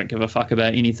just don't give a fuck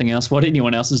about anything else. What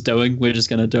anyone else is doing, we're just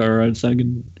going to do our own thing,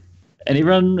 and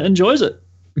everyone enjoys it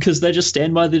because they just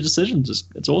stand by their decisions.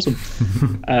 It's awesome.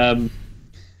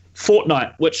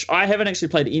 Fortnite, which I haven't actually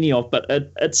played any of, but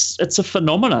it's a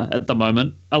phenomena at the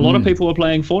moment. A lot of people are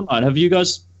playing Fortnite. Have you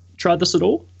guys tried this at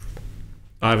all?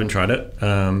 I haven't tried it,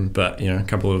 but a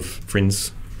couple of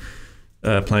friends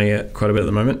playing it quite a bit at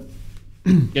the moment.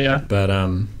 Yeah. But I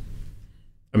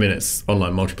mean, it's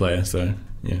online multiplayer, so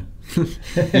yeah.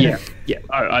 yeah.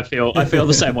 I feel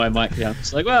the same way, Mike. Yeah,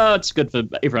 it's like, well, it's good for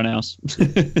everyone else.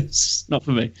 It's not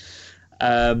for me.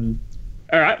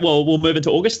 All right, well, we'll move into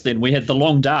August then. We had The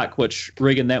Long Dark, which,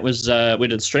 Reagan, that was we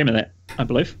did a stream of that, I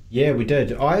believe. Yeah, we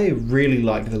did. I really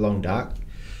liked The Long Dark.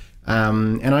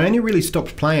 And I only really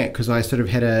stopped playing it because I sort of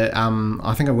had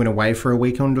I think I went away for a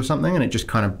weekend or something, and it just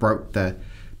kind of broke the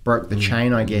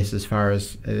chain, I guess, as far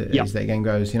as that game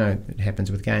goes. It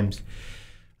happens with games.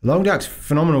 Long Dark's a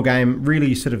phenomenal game,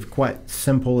 really sort of quite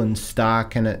simple and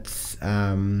stark in its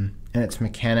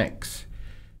mechanics,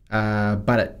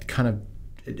 but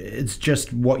it's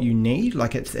just what you need.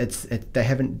 Like they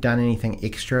haven't done anything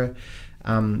extra.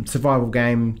 Survival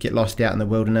game, get lost out in the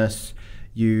wilderness.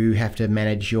 You have to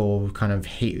manage your kind of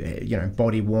heat,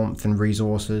 body warmth and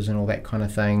resources and all that kind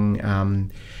of thing,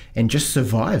 and just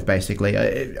survive basically.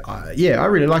 I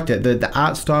really liked it. The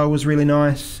art style was really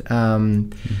nice.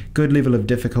 Good level of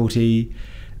difficulty.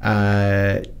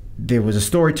 There was a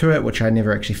story to it which I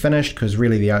never actually finished because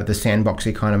really the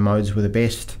sandboxy kind of modes were the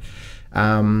best.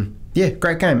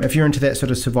 Great game. If you're into that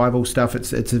sort of survival stuff,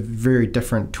 it's a very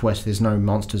different twist. There's no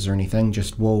monsters or anything,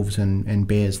 just wolves and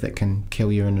bears that can kill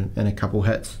you in a couple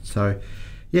hits. So,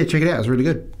 yeah, check it out. It's really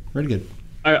good. Really good.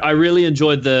 I really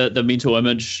enjoyed the mental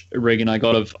image, Regan, I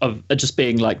got of it just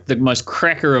being like the most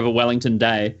cracker of a Wellington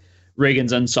day.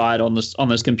 Regan's inside on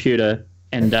this computer,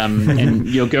 and and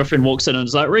your girlfriend walks in and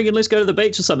is like, Regan, let's go to the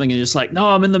beach or something. And you're just like, no,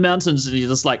 I'm in the mountains. And you're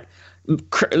just like,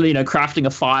 crafting a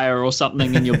fire or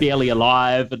something, and you're barely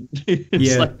alive, and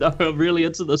it's like, no, I'm really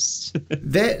into this.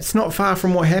 That's not far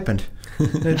from what happened.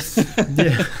 It's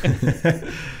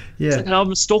It's like,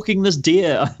 I'm stalking this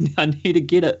deer. I need to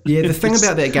get it. Yeah, the thing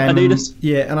about that game,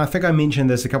 and I think I mentioned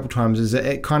this a couple of times, is that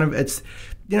it's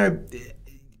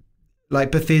like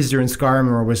Bethesda and Skyrim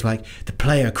are always like the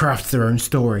player crafts their own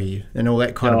story and all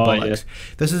that kind of bollocks.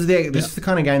 Yeah. This is the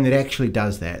kind of game that actually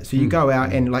does that. So you go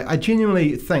out and I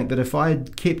genuinely think that if I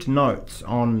had kept notes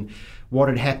on what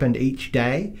had happened each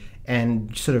day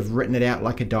and sort of written it out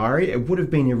like a diary, it would have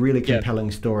been a really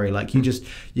compelling story. Like you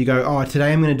go, oh,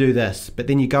 today I'm going to do this, but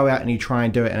then you go out and you try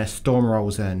and do it and a storm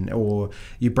rolls in, or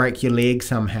you break your leg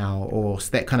somehow, or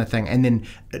that kind of thing. And then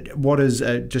what is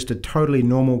just a totally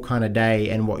normal kind of day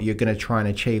and what you're going to try and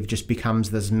achieve just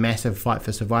becomes this massive fight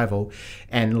for survival.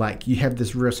 And like you have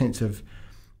this real sense of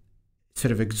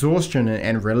sort of exhaustion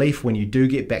and relief when you do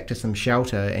get back to some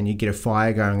shelter and you get a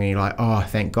fire going and you're like, oh,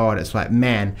 thank God. It's like,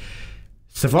 man,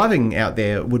 surviving out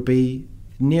there would be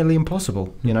nearly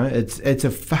impossible. You know, it's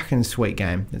a fucking sweet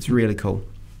game. It's really cool.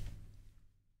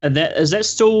 And was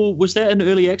that in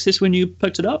early access when you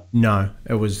picked it up? No,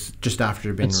 it was just after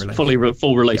it had been released.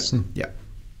 Full release. Yeah.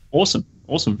 Awesome,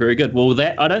 very good. Well,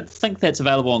 I don't think that's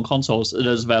available on consoles. It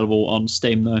is available on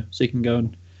Steam though, so you can go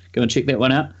and check that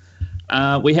one out.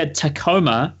 We had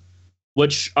Tacoma,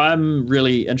 which I'm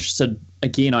really interested.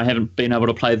 Again, I haven't been able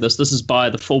to play this. This is by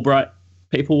the Fulbright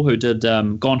people who did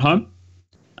Gone Home,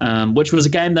 which was a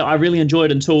game that I really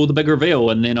enjoyed until the big reveal,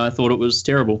 and then I thought it was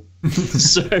terrible.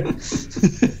 So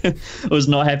I was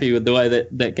not happy with the way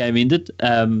that game ended.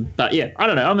 But yeah, I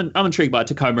don't know. I'm intrigued by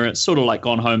Tacoma. It's sort of like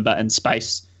Gone Home, but in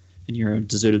space, and you're a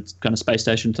deserted kind of space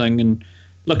station thing, and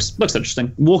looks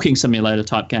interesting. Walking simulator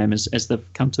type game as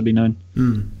they've come to be known.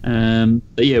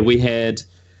 But yeah, we had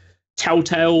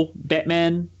Telltale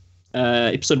Batman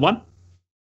episode 1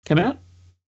 came out,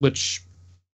 which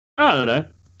I don't know,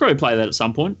 probably play that at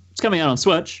some point. It's coming out on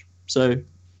Switch, so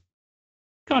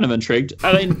kind of intrigued.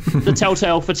 I mean, the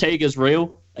Telltale fatigue is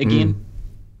real again.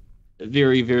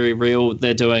 Very, very real. What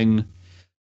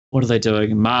are they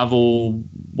doing? Marvel,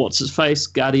 what's his face?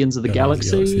 Guardians of the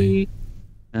Galaxy.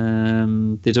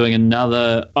 They're doing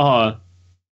another. I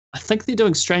think they're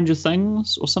doing Stranger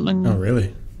Things or something. Oh,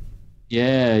 really?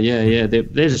 Yeah. They're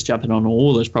just jumping on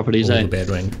all those properties. All the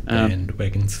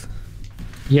bandwagons.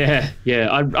 Yeah.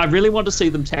 I really want to see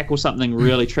them tackle something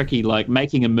really tricky, like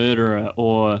Making a Murderer,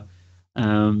 or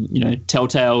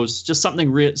Telltale's just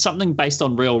something based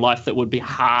on real life that would be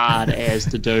hard as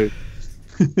to do.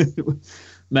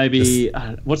 Maybe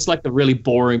what's like the really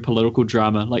boring political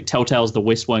drama, like Telltale's The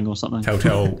West Wing or something.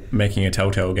 Telltale making a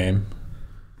Telltale game.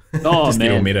 Oh, just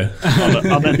man. Meta.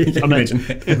 I'm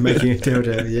in. Making a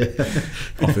Telltale, yeah.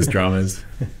 Office dramas.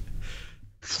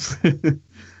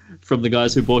 From the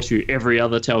guys who bought you every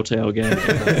other Telltale game.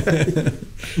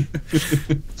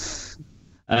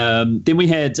 Then we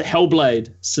had Hellblade: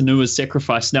 Senua's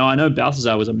Sacrifice. Now I know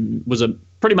Balthazar was a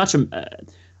pretty much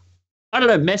I don't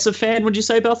know, massive fan. Would you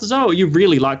say, Balthazar? Or you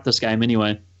really liked this game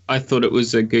anyway? I thought it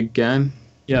was a good game.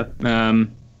 Yeah. For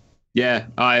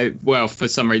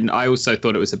some reason, I also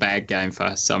thought it was a bad game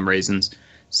for some reasons.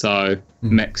 So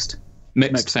mixed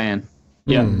fan.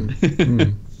 Yeah.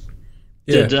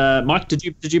 Yeah. Did Mike? Did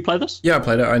you play this? Yeah, I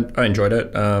played it. I enjoyed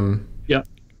it. Yeah.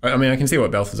 I mean, I can see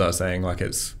what Balthazar is saying. Like,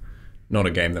 it's not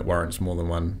a game that warrants more than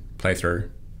one playthrough.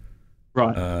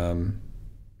 Right.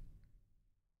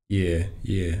 Yeah.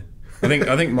 I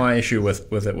think my issue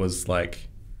with it was like,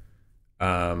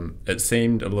 it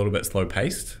seemed a little bit slow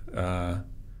paced, and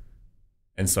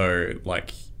so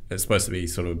like it's supposed to be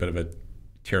sort of a bit of a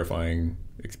terrifying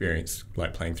experience,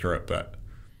 like playing through it. But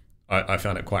I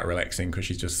found it quite relaxing because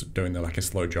she's just doing like a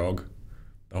slow jog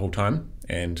the whole time,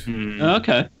 and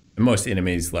okay. most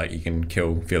enemies like you can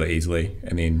kill fairly easily,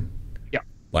 and then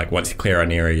like once you clear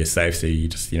an area, you're safe. So you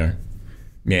just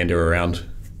meander around,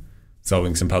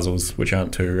 solving some puzzles which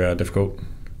aren't too difficult.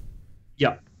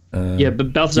 Yeah.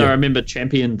 But Balthazar, I remember,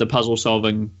 championed the puzzle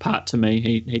solving part to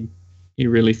me. He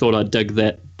really thought I'd dig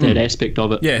that aspect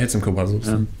of it. Yeah, it had some cool puzzles.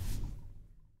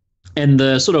 And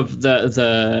the sort of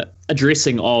the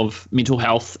addressing of mental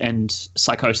health and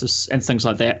psychosis and things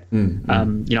like that.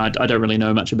 I don't really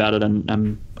know much about it, and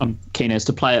I'm keen as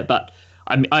to play it, but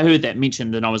I heard that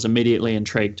mentioned and I was immediately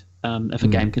intrigued. If a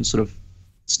game can sort of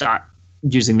start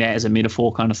using that as a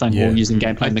metaphor kind of thing, or using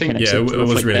gameplay mechanics. Yeah, it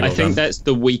was really. I think that's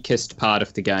the weakest part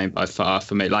of the game by far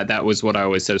for me. Like that was what I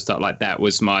always sort of start. Like that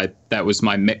was my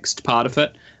mixed part of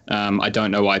it. I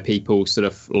don't know why people sort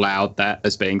of laud that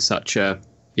as being such a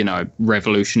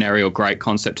revolutionary or great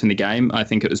concept in the game. I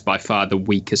think it was by far the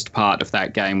weakest part of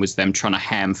that game, was them trying to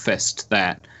ham fist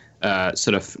that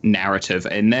sort of narrative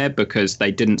in there, because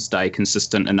they didn't stay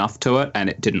consistent enough to it, and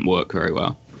it didn't work very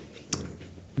well.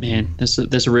 Man, that's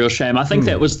a real shame. I think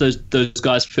that was those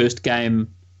guys' first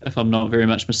game, if I'm not very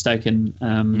much mistaken.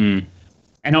 And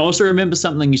I also remember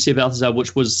something you said, Balthazar,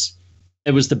 which was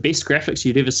it was the best graphics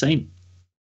you'd ever seen.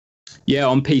 Yeah,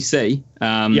 on PC.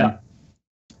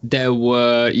 There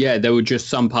were just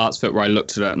some parts of it where I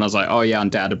looked at it and I was like, oh yeah,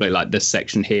 undoubtedly, like this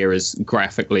section here is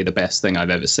graphically the best thing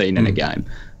I've ever seen in a game.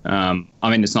 I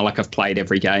mean, it's not like I've played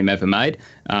every game ever made,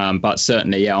 but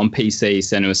certainly, on PC,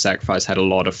 Senua's Sacrifice had a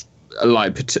lot of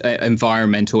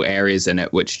environmental areas in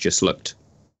it which just looked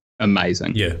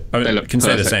amazing. Yeah, I mean, I can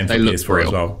say the same for PS4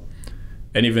 as well.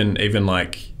 And even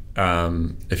like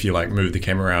if you like move the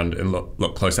camera around and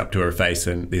look close up to her face,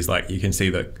 and there's like you can see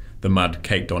the mud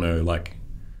caked on her like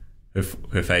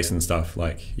her face and stuff.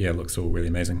 Like, yeah, it looks all really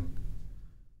amazing.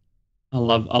 I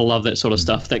love that sort of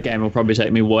stuff. That game will probably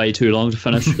take me way too long to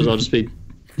finish because I'll just be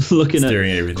looking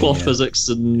at cloth physics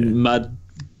and mud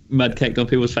caked on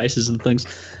people's faces and things.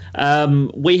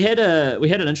 We had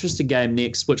an interesting game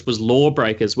next, which was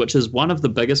Lawbreakers, which is one of the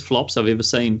biggest flops I've ever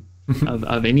seen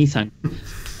of anything.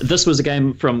 This was a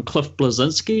game from Cliff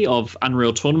Bleszinski of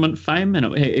Unreal Tournament fame,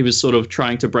 and he was sort of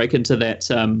trying to break into that,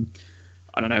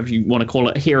 I don't know if you want to call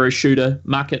it hero shooter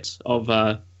market of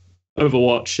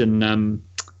Overwatch and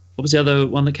what was the other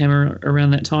one that came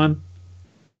around that time?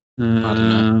 I don't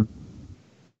know.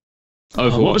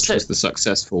 Overwatch was the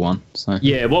successful one. So.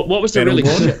 Yeah, what was the really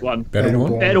shit one?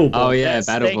 Battleborn. Oh yeah,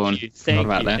 Battleborn. Forgot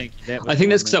about that. I think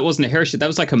that's because that wasn't a hero shooter. That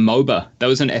was like a MOBA. That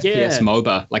was an FPS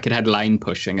MOBA. Like it had lane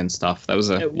pushing and stuff. That was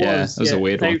a a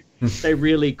weird one. They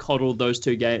really coddled those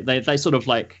two games. They sort of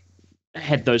like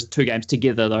had those two games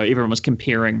together though. Everyone was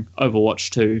comparing Overwatch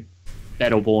to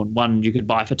Battleborn. One you could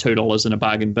buy for $2 in a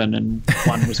bargain bin, and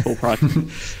one was full price.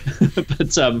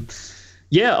 But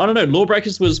yeah, I don't know.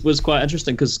 Lawbreakers was quite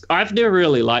interesting because I've never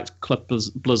really liked Cliff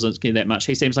Bleszinski that much.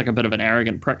 He seems like a bit of an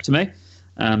arrogant prick to me.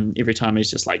 Every time he's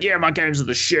just like, yeah, my games are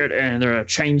the shit, and there are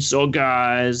chainsaw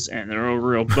guys, and they're all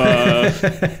real buff.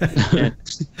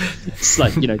 It's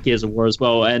like, Gears of War as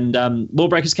well. And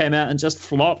Lawbreakers came out and just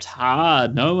flopped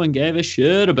hard. No one gave a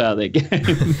shit about that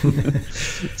game.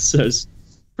 So it's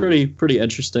pretty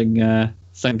interesting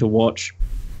thing to watch.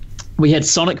 We had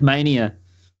Sonic Mania,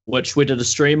 which we did a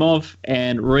stream of,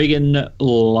 and Reagan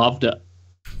loved it.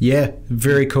 Yeah,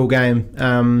 very cool game.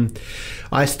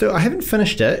 I haven't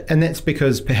finished it, and that's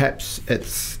because perhaps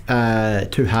it's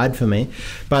too hard for me.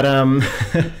 But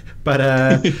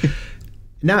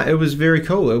no, it was very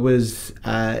cool. It was,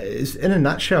 in a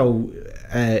nutshell,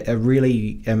 a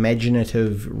really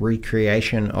imaginative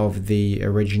recreation of the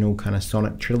original kind of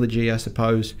Sonic trilogy, I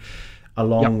suppose,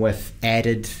 along with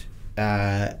added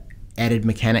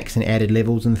mechanics and added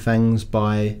levels and things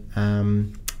by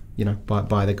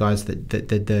the guys that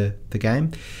did the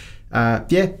game.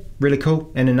 Really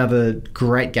cool, and another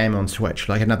great game on Switch,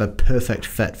 like another perfect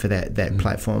fit for that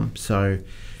platform. So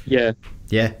yeah,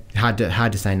 hard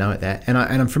to say no at that. And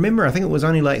I remember, I think it was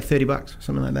only like $30,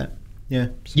 something like that. Yeah.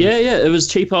 So. Yeah, it was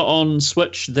cheaper on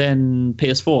Switch than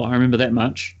PS4. I remember that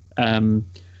much. And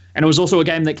it was also a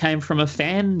game that came from a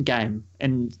fan game,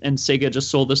 and Sega just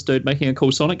saw this dude making a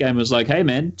cool Sonic game and was like, hey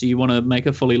man, do you want to make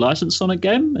a fully licensed Sonic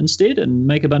game instead and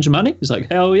make a bunch of money? He's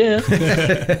like, hell yeah.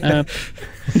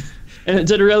 And it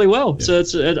did really well. Yeah.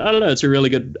 So I don't know, it's a really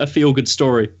good, a feel-good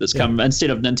story that's come,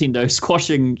 instead of Nintendo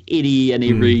squashing any and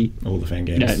every... all the fan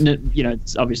games.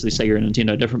 It's obviously Sega and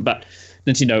Nintendo are different, but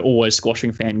Nintendo always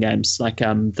squashing fan games, like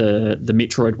the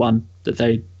Metroid one that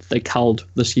they culled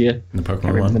this year. And the Pokemon one. I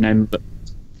can't remember the name, but...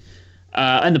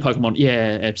 and the Pokemon,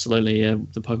 yeah, absolutely,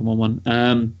 the Pokemon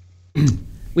one.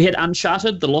 We had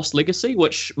Uncharted: The Lost Legacy,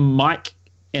 which Mike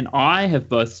and I have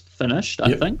both finished,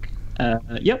 I think.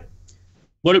 Yep.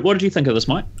 What did you think of this,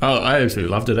 Mike? Oh, I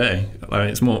absolutely loved it, eh? I mean,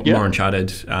 it's more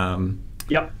Uncharted.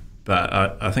 Yep.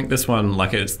 But I think this one,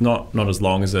 like, it's not as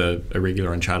long as a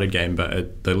regular Uncharted game,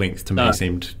 but the length to me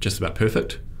seemed just about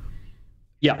perfect.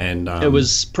 Yeah. And it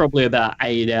was probably about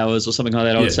 8 hours or something like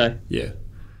that, I would say. Yeah.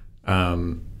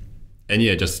 And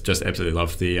yeah, just absolutely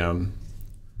loved the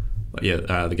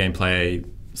gameplay.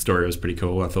 Story was pretty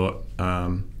cool, I thought.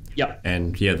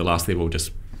 And yeah, the last level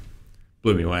just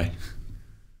blew me away.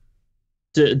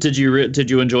 Did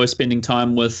you enjoy spending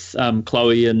time with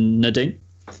Chloe and Nadine?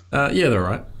 Yeah, they're all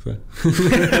right. So.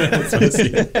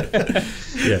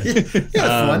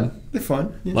 They're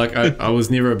fun. Yeah. Like I was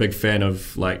never a big fan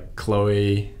of like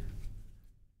Chloe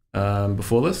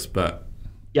before this, but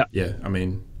yeah, I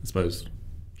mean, I suppose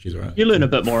she's all right. You learn a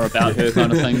bit more about her,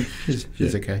 kind of thing.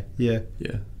 She's okay. Yeah.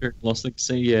 Lost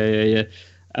Legacy. Yeah.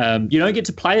 You don't get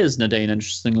to play as Nadine,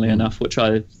 interestingly enough, which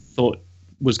I thought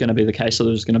was going to be the case. So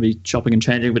there's going to be chopping and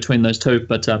changing between those two,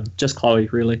 but just Chloe,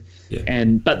 really. Yeah. I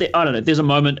don't know. There's a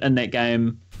moment in that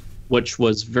game which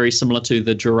was very similar to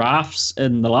the giraffes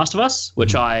in The Last of Us,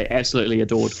 which I absolutely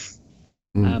adored.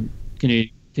 Can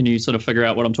you sort of figure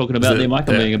out what I'm talking about there, Mike?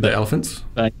 I'm being a bit the elephants.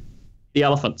 The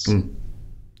elephants.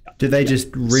 Did they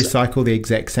just recycle the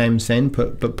exact same scene,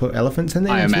 but put elephants in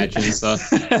there? I imagine so.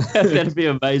 That'd be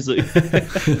amazing.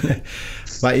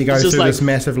 Like you go It's through just like- this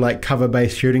massive like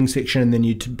cover-based shooting section, and then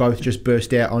you both just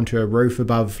burst out onto a roof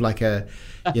above like a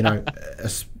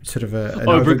sort of an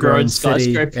overgrown city,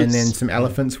 skyscrapers. and then some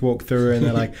elephants walk through, and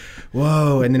they're like,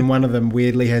 "Whoa!" And then one of them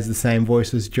weirdly has the same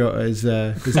voice as Joel.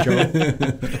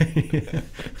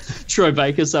 Troy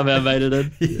Baker somehow made it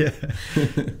in.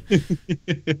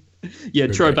 Yeah.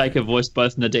 Troy Baker voiced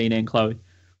both Nadine and Chloe,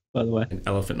 by the way. And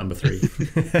elephant number 3.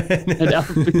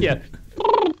 Yeah.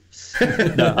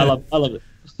 No, I love it.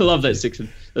 I love that section.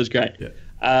 It was great. Yeah.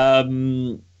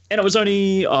 And it was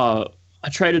only I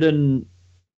traded in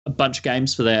a bunch of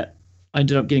games for that. I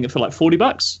ended up getting it for like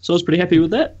 $40, so I was pretty happy with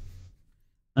that.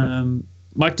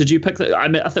 Mike, did you pick that? I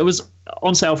mean, I think it was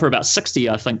on sale for about $60,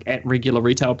 I think, at regular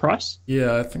retail price.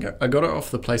 Yeah, I think I got it off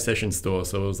the PlayStation Store,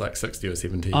 so it was like 60 or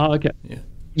 70. Oh, okay.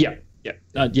 Yeah.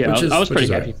 I was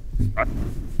pretty happy. Right.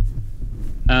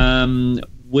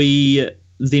 We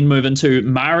then move into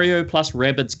Mario plus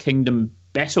Rabbids Kingdom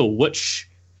Battle, which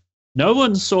no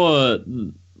one saw.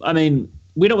 I mean,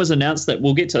 when it was announced that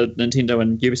we'll get to Nintendo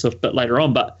and Ubisoft a bit later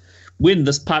on, but when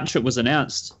this partnership was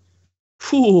announced,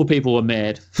 people were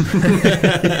mad.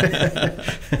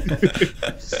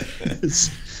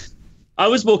 I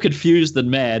was more confused than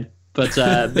mad, but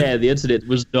man, the internet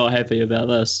was not happy about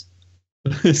this.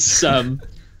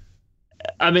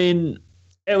 I mean,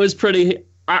 it was pretty.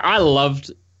 I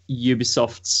loved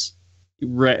Ubisoft's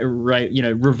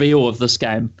reveal of this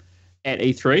game at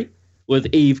E3 with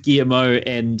Yves Guillemot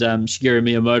and Shigeru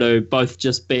Miyamoto both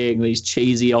just being these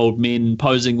cheesy old men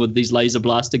posing with these laser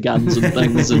blaster guns and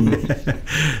things, and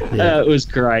it was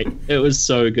great. It was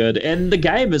so good, and the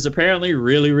game is apparently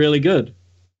really, really good.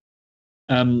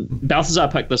 Balthazar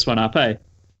picked this one up, eh?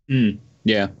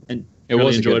 Yeah, and it really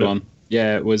was a good enjoyed it. one.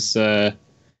 Yeah, it was.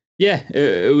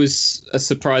 It was a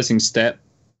surprising step,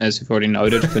 as we've already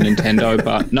noted, for Nintendo.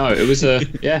 But no, it was a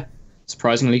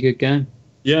surprisingly good game.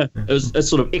 Yeah, it's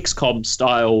sort of XCOM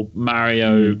style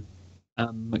Mario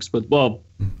mixed with, well,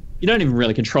 you don't even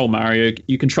really control Mario.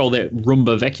 You control that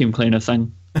Roomba vacuum cleaner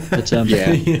thing. But,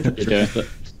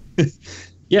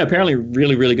 yeah, apparently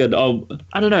really, really good. Oh,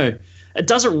 I don't know. It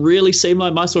doesn't really seem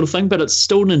like my sort of thing, but it's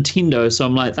still Nintendo, so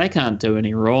I'm like, they can't do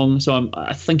any wrong. So I'm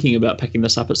thinking about picking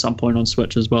this up at some point on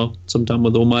Switch as well, sometime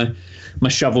with all my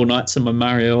Shovel Knights and my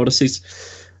Mario Odysseys.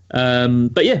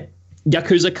 But yeah,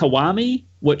 Yakuza Kiwami,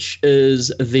 which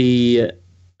is the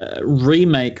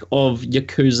remake of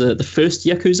Yakuza, the first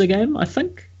Yakuza game, I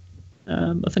think.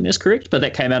 I think that's correct, but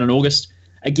that came out in August.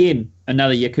 Again,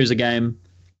 another Yakuza game.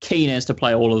 Keen as to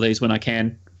play all of these when I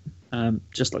can.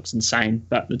 Just looks insane,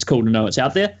 but it's cool to know it's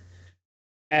out there.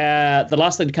 The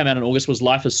last thing to come out in August was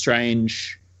Life is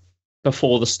Strange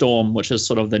Before the Storm, which is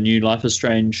sort of the new Life is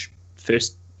Strange,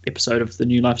 first episode of the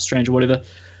new Life is Strange or whatever.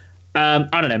 I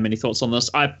don't have many thoughts on this.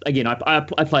 I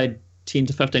played 10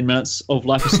 to 15 minutes of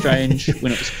Life is Strange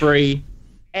when it was free.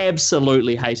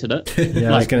 Absolutely hated it.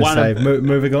 Yeah, I was going to say,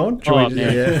 moving on.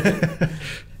 Man.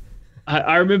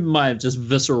 I remember my just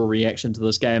visceral reaction to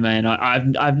this game, man.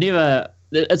 I've never.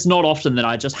 It's not often that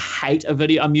I just hate a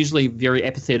video. I'm usually very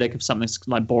apathetic if something's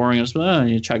like boring. I just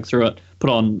you chug through it, put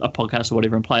on a podcast or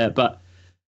whatever, and play it. But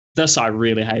this I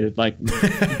really hated, like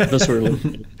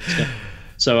viscerally.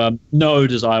 So no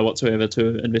desire whatsoever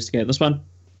to investigate this one.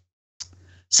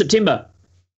 September,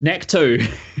 Knack 2.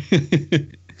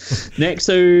 Knack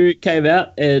 2 came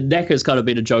out, and Knack has kind of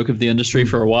been a joke of the industry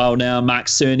for a while now. Mark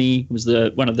Cerny was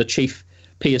one of the chief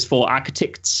PS4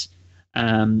 architects,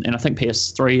 and I think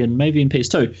PS3 and maybe in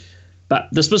PS2. But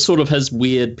this was sort of his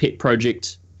weird pet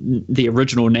project, the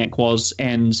original Knack was,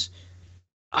 and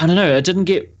I don't know, it didn't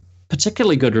get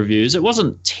particularly good reviews. It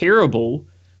wasn't terrible,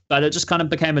 but it just kind of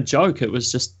became a joke. It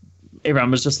was just,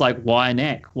 everyone was just like, why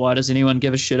Knack? Why does anyone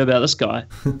give a shit about this guy?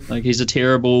 Like, he's a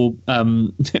terrible,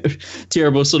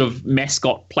 terrible sort of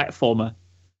mascot platformer.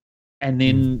 And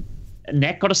then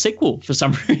Knack got a sequel for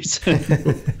some reason.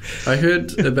 I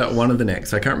heard about one of the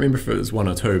Knacks. I can't remember if it was one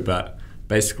or two, but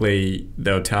basically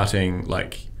they were touting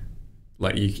like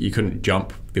you couldn't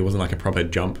jump. There wasn't like a proper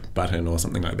jump button or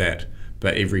something like that.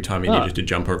 But every time you needed to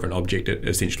jump over an object, it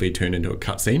essentially turned into a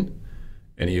cutscene.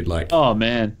 And you'd like, oh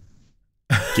man,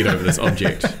 get over this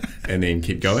object and then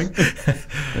keep going.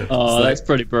 That's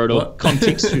pretty brutal. What?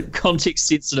 Context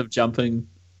sensitive jumping.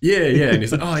 Yeah, and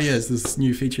it's like, oh yeah, it's this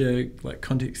new feature, like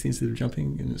context sensitive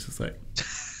jumping, and it's just like,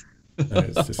 no,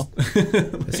 it's just,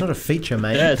 it's not a feature,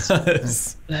 mate.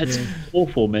 That's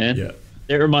awful, man. Yeah.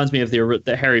 It reminds me of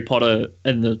the Harry Potter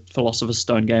and the Philosopher's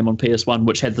Stone game on PS1,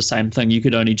 which had the same thing. You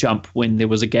could only jump when there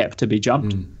was a gap to be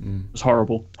jumped. It was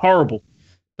horrible.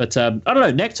 But I don't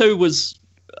know. Knack 2 was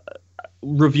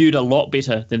reviewed a lot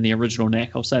better than the original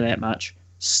Knack. I'll say that much.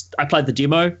 I played the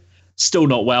demo, still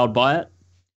not wowed by it,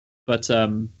 but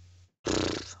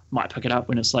might pick it up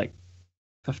when it's like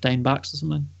 $15 or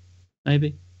something,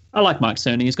 maybe. I like Mike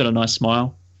Cerny. He's got a nice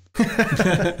smile.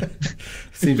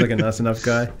 Seems like a nice enough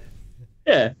guy.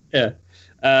 Yeah.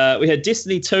 We had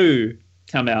Destiny 2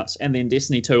 come out, and then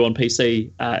Destiny 2 on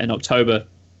PC in October.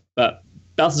 But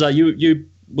Balthazar, you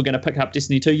were going to pick up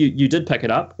Destiny 2. You did pick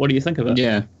it up. What do you think of it?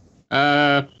 Yeah.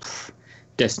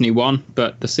 Destiny 1,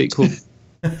 but the sequel.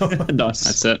 Nice.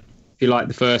 That's it. If you like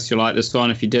the first, you like this one.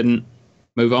 If you didn't,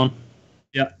 move on.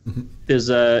 Yeah. There's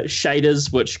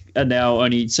shaders, which are now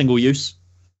only single use.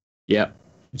 Yeah.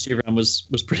 Which everyone was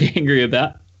pretty angry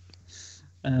about.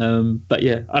 But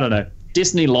yeah, I don't know.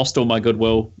 Destiny lost all my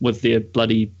goodwill with their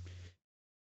bloody,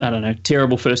 I don't know,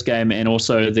 terrible first game, and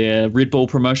also their Red Bull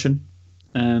promotion.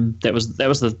 That was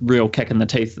the real kick in the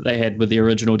teeth that they had with the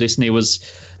original Destiny.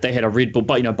 Was they had a Red Bull,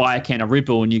 but buy a can of Red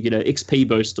Bull and you get an XP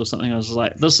boost or something. I was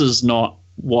like, this is not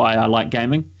why I like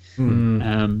gaming.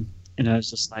 It's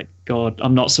just like, God,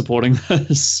 I'm not supporting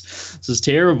this. This is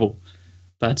terrible.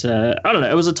 But I don't know.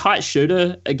 It was a tight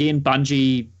shooter. Again,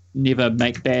 Bungie never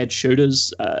make bad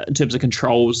shooters in terms of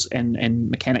controls and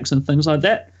mechanics and things like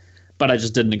that. But I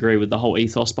just didn't agree with the whole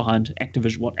ethos behind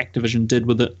Activision, what Activision did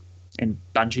with it, and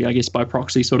Bungie, I guess, by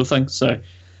proxy sort of thing. So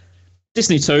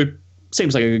Destiny 2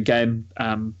 seems like a good game.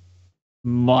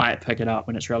 Might pick it up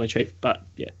when it's really cheap, but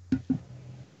yeah.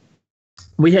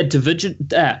 We had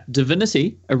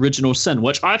Divinity Original Sin,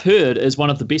 which I've heard is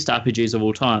one of the best RPGs of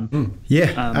all time.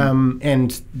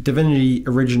 And Divinity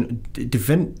Original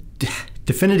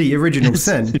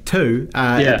Sin 2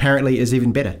 apparently is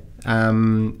even better.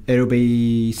 It'll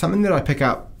be something that I pick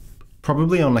up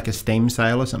probably on like a Steam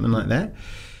sale or something like that.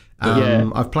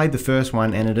 I've played the first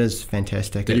one and it is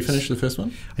fantastic. Did you finish the first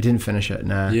one? I didn't finish it,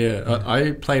 no. Yeah,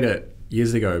 I played it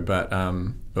years ago, but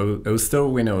it was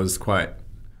still when it was quite...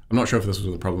 I'm not sure if this was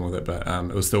the problem with it, but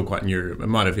it was still quite new. It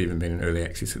might have even been in early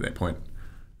access at that point.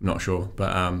 I'm not sure.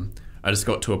 But I just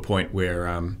got to a point where,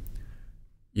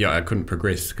 I couldn't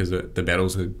progress because the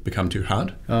battles had become too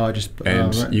hard.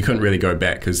 You couldn't really go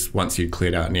back because once you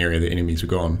cleared out an area, the enemies were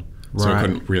gone. Right. So I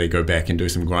couldn't really go back and do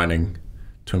some grinding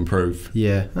to improve.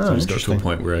 Yeah. So I just got to a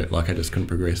point where I just couldn't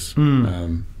progress.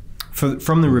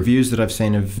 From the reviews that I've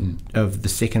seen of the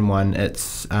second one,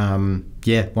 it's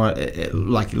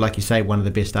like you say, one of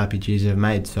the best RPGs ever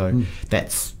made. So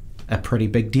that's a pretty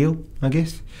big deal, I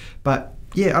guess. But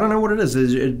yeah, I don't know what it is.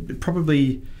 It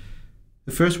probably,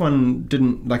 the first one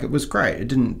didn't, it was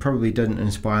great. It probably didn't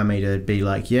inspire me to be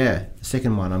like, the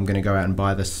second one, I'm going to go out and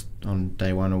buy this on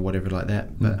day one or whatever like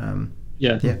that. But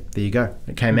there you go.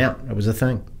 It came out. It was a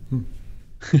thing.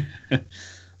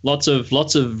 Lots of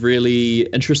really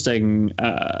interesting.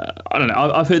 I don't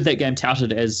know. I've heard that game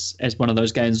touted as one of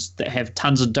those games that have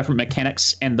tons of different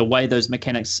mechanics, and the way those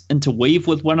mechanics interweave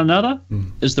with one another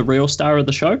is the real star of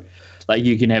the show. Like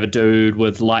you can have a dude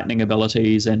with lightning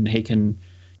abilities, and he can,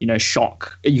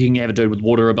 shock. You can have a dude with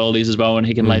water abilities as well, and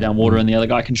he can lay down water, and the other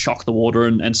guy can shock the water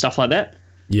and stuff like that.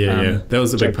 Yeah, that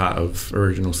was a big part of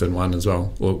Original Sin 1 as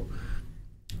well. Well,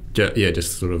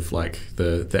 just sort of like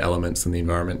the elements and the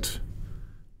environment.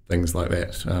 Things like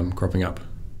that cropping up.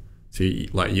 So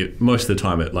most of the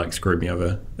time it screwed me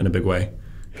over in a big way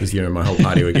because my whole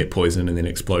party would get poisoned and then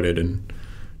exploded and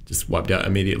just wiped out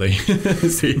immediately.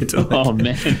 So you had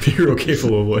to be real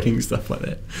careful avoiding stuff like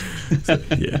that. So,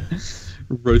 yeah.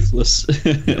 Ruthless.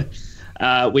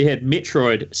 We had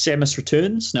Metroid Samus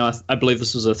Returns. Now I believe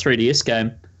this was a 3DS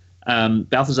game.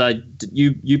 Balthazar,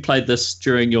 you played this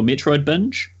during your Metroid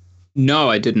binge? No,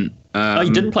 I didn't.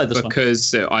 You didn't play this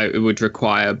because one? Because it would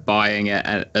require buying it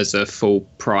as a full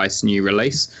price new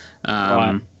release,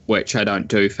 which I don't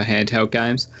do for handheld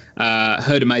games.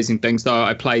 Heard amazing things though.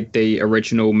 I played the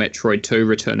original Metroid 2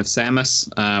 Return of Samus,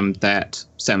 that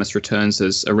Samus Returns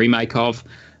is a remake of.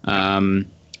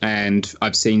 And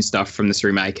I've seen stuff from this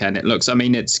remake, and it looks,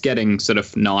 it's getting sort of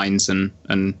 9s and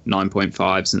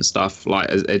 9.5s and stuff.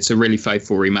 It's a really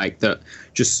faithful remake that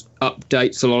just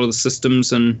updates a lot of the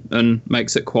systems and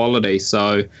makes it quality.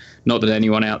 So, not that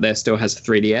anyone out there still has a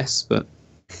 3DS, but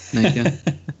there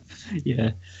you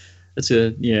go. It's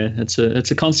a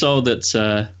console that's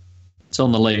it's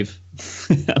on the leave,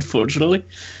 unfortunately,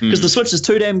 because the Switch is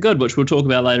too damn good, which we'll talk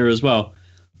about later as well.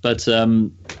 But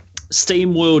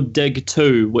SteamWorld Dig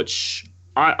 2, which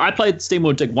I played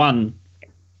SteamWorld Dig 1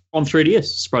 on 3DS,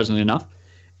 surprisingly enough,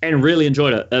 and really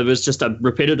enjoyed it. It was just a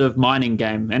repetitive mining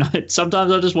game, and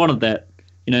sometimes I just wanted that.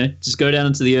 Just go down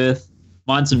into the earth,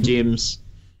 mine some gems,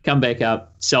 come back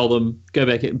up, sell them, go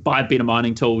back, buy better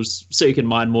mining tools, so you can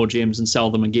mine more gems and sell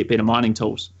them and get better mining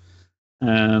tools.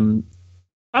 I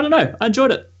don't know. I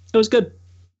enjoyed it. It was good.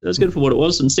 It was good for what it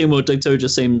was. And SteamWorld Dig 2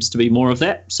 just seems to be more of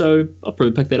that. So I'll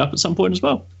probably pick that up at some point as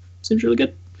well. Seems really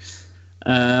good.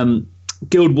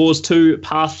 Guild Wars 2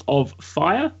 Path of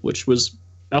Fire, which was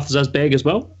Balthazar's bag as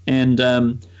well. And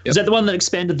was that the one that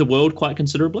expanded the world quite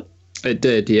considerably? It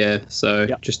did, yeah. So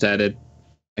just added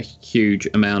a huge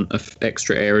amount of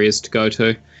extra areas to go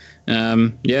to.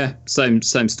 Yeah, same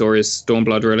story as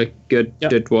Stormblood, really. Good.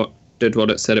 Yep. Did what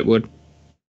it said it would.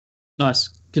 Nice.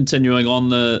 Continuing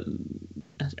on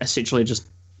essentially just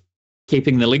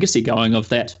keeping the legacy going of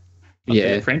that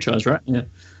franchise, right? Yeah.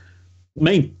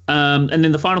 And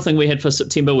then the final thing we had for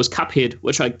September was Cuphead,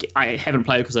 which I haven't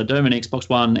played because I don't have an Xbox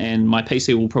One, and my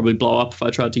PC will probably blow up if I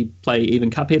try to play even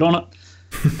Cuphead on it.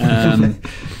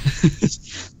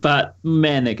 But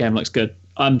man, that game looks good.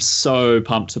 I'm so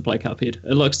pumped to play Cuphead.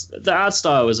 The art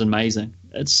style is amazing.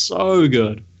 It's so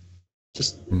good.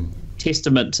 Just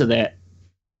testament to that,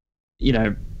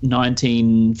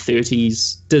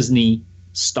 1930s Disney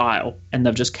style, and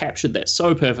they've just captured that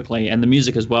so perfectly, and the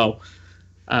music as well.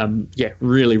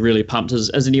 Really, really pumped.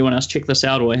 Has anyone else checked this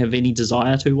out or have any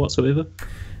desire to whatsoever?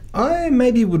 I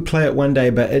maybe would play it one day,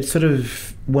 but it's sort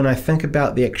of, when I think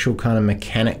about the actual kind of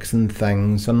mechanics and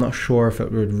things, I'm not sure if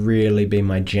it would really be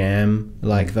my jam.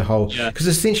 Like the whole, because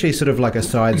essentially sort of like a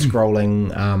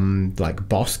side-scrolling like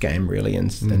boss game, really,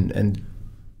 and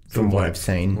from what I've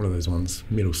seen, one of those ones,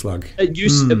 Metal Slug. It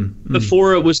used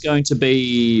before it was going to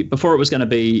be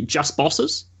just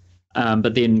bosses.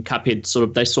 But then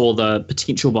Cuphead they saw the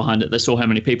potential behind it. They saw how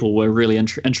many people were really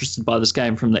interested by this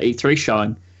game from the E3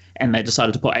 showing, and they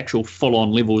decided to put actual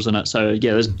full-on levels in it. So I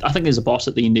think there's a boss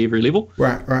at the end of every level.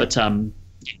 Right. But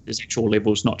there's actual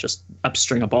levels, not just a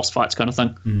string of boss fights kind of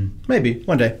thing. Maybe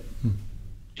one day.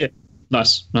 Yeah,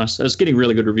 nice. It's getting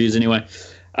really good reviews anyway.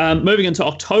 Moving into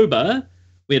October,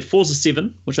 we had Forza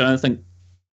 7, which I don't think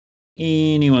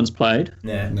anyone's played.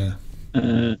 No.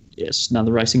 Yes,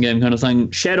 another racing game kind of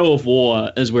thing. Shadow of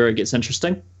War is where it gets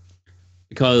interesting,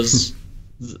 because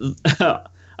I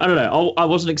don't know. I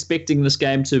wasn't expecting this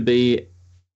game to be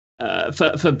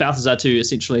for Balthazar to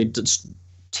essentially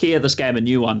tear this game a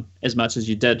new one as much as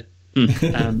you did.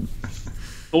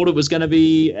 Thought it was going to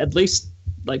be at least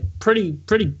like pretty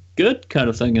good kind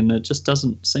of thing, and it just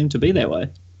doesn't seem to be that way.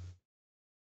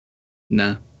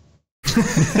 No.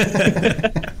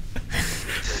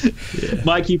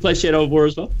 Mike, you play Shadow of War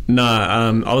as well? No,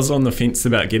 I was on the fence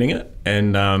about getting it,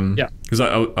 and because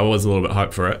I was a little bit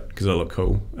hyped for it because it looked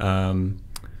cool. And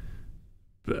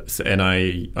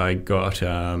I got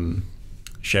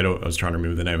Shadow. I was trying to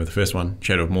remember the name of the first one,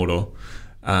 Shadow of Mordor.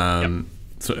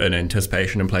 So in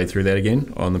anticipation, and played through that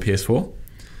again on the PS4.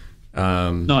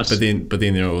 Nice. But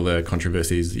then there are all the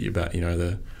controversies about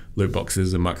the loot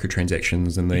boxes and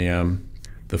microtransactions and the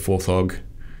Forthog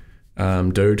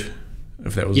dude,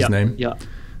 if that was his name. Yeah.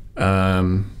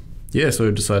 So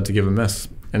I decided to give it a miss,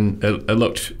 and it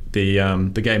looked the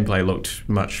gameplay looked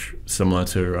much similar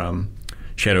to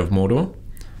Shadow of Mordor,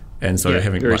 and so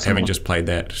having just played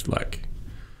that,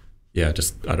 I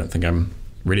don't think I'm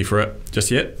ready for it just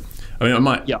yet. I mean, I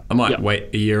might wait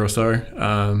a year or so.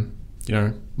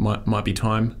 Might be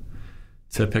time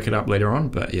to pick it up later on,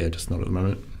 but just not at the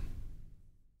moment.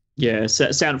 Yeah,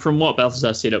 sound from what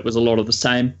Balthazar said, it was a lot of the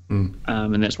same,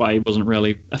 and that's why he wasn't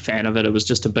really a fan of it. It was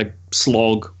just a big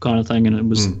slog kind of thing, and it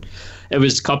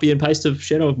was copy and paste of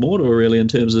Shadow of Mordor, really, in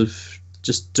terms of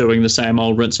just doing the same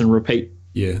old rinse and repeat.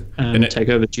 Yeah, and take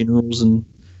over generals and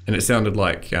it sounded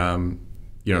like from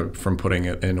putting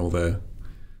it in all the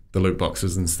loot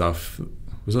boxes and stuff.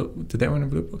 Did that one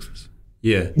have loot boxes?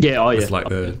 Yeah. Yeah. Oh, yeah. It's like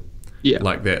the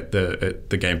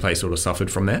gameplay sort of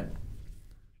suffered from that.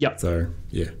 Yeah. So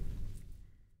yeah.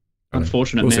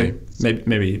 Unfortunate, we'll man. See.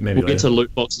 Maybe we'll later. get to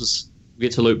loot boxes. We'll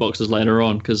get to loot boxes later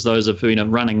on, because those have been a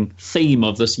running theme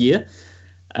of this year.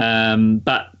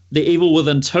 But The Evil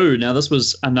Within 2. Now, this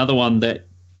was another one that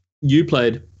you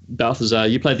played, Balthazar.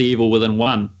 You played The Evil Within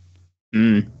 1,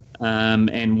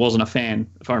 and wasn't a fan,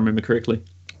 if I remember correctly.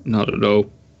 Not at all.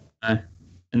 And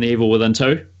The Evil Within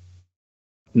 2.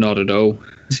 Not at all.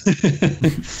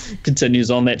 Continues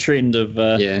on that trend of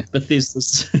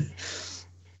Bethesda's.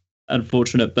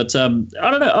 Unfortunate, but I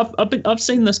don't know. I've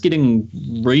seen this getting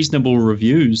reasonable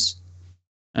reviews.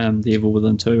 The Evil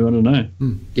Within 2. I don't know.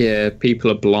 Yeah,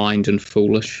 people are blind and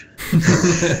foolish.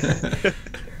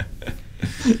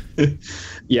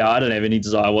 Yeah, I don't have any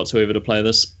desire whatsoever to play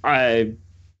this. I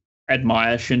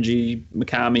admire Shinji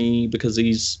Mikami because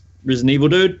he's Resident Evil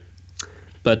dude,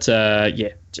 but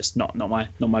just not my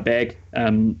bag.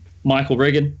 Michael,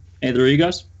 Reagan, either of you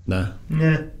guys? No.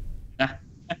 Yeah.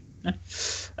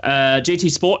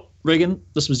 GT Sport, Regan,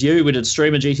 this was you. We did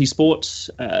stream of GT Sport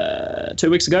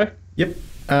 2 weeks ago. Yep.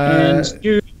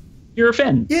 And you're a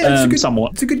fan, yeah,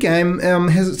 somewhat. It's a good game.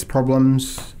 Has its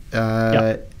problems.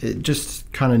 It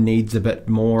just kind of needs a bit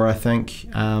more, I think.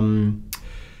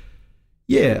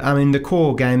 Yeah, I mean, the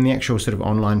core game, the actual sort of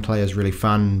online play is really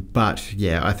fun, but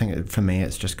yeah, I think for me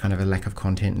it's just kind of a lack of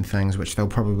content and things, which they'll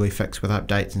probably fix with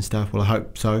updates and stuff. Well, I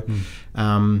hope so.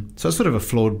 So it's sort of a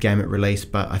flawed game at release,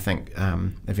 but I think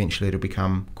eventually it'll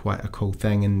become quite a cool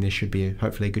thing, and there should be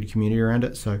hopefully a good community around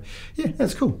it. So yeah,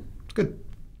 that's cool. It's good.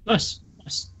 Nice.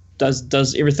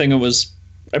 Does everything it was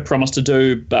promised to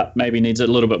do, but maybe needs a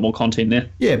little bit more content there.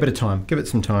 Yeah, a bit of time. Give it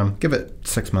some time. Give it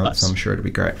 6 months. Nice. I'm sure it'll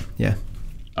be great. Yeah.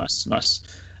 Nice.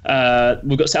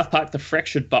 We've got South Park: The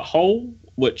Fractured But Whole,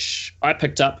 which I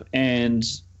picked up and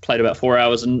played about 4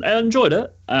 hours and enjoyed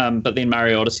it. But then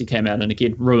Mario Odyssey came out and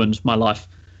again ruined my life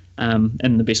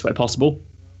in the best way possible.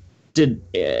 Who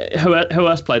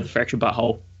else played The Fractured But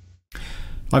Whole?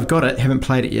 I've got it. Haven't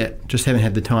played it yet. Just haven't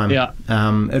had the time. Yeah.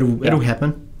 It'll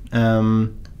happen.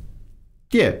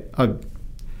 Yeah.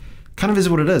 Kind of is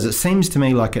what it is. It seems to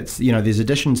me like it's, there's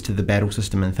additions to the battle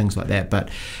system and things like that, but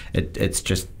it's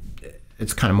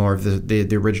kind of more of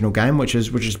the original game, which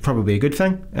is probably a good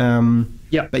thing.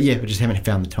 But yeah, we just haven't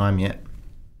found the time yet.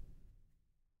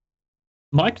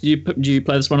 Mike, do you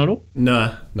play this one at all?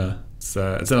 No. It's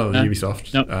another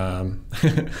Ubisoft. Nope.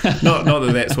 Not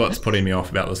that that's what's putting me off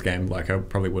about this game. Like, I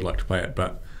probably would like to play it,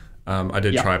 but I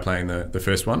did try playing the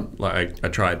first one. Like, I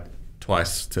tried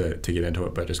twice to get into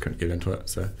it, but I just couldn't get into it.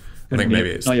 So I think maybe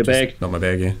it's not your bag. Not my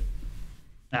bag,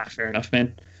 yeah. Fair enough,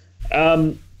 man.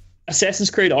 Assassin's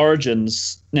Creed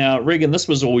Origins. Now, Regan, this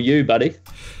was all you, buddy.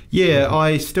 Yeah,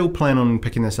 I still plan on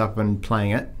picking this up and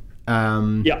playing it.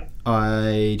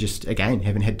 I just, again,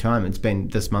 haven't had time.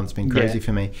 This month's been crazy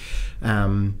for me.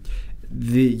 I'm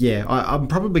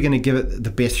probably going to give it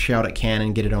the best shout it can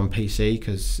and get it on PC,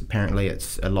 because apparently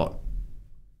it's a lot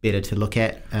better to look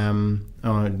at than.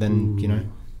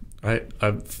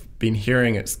 I've been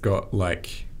hearing it's got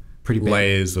like pretty bad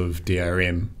layers of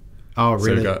DRM. Oh, really?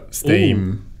 So we've got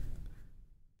Steam,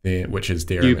 which is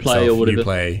DRM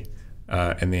Uplay,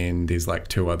 and then there's like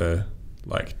 2 other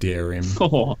like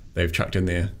DRM they've chucked in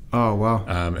there. Oh, wow.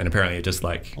 And apparently it just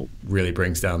like really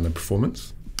brings down the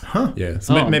performance. Huh. Yeah.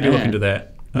 So maybe look into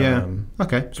that. Yeah.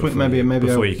 Okay. Sweet. Maybe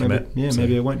before you commit.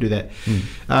 Maybe I won't do that.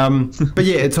 But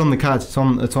yeah, it's on the cards. It's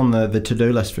on the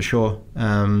to-do list for sure.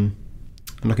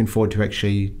 I'm looking forward to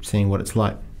actually seeing what it's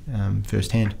like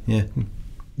firsthand. Yeah.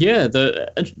 Yeah,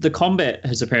 the combat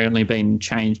has apparently been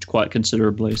changed quite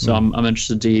considerably. So I'm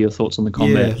interested to hear your thoughts on the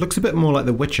combat. Yeah, it looks a bit more like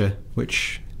The Witcher,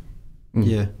 which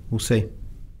we'll see.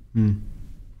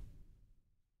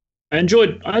 I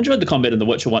enjoyed the combat in The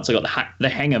Witcher once I got the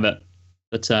hang of it.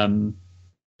 But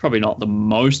probably not the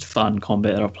most fun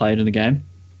combat that I've played in the game.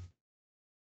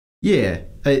 Yeah,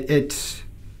 I'd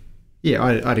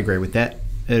agree with that.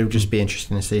 It'll just be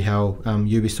interesting to see how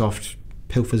Ubisoft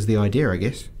pilfers the idea, I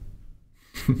guess.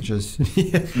 Which is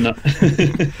no.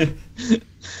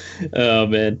 Oh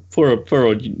man, poor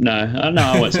old. No,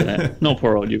 I won't say that. Not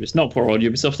poor old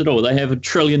Ubisoft at all. They have $1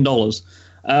 trillion.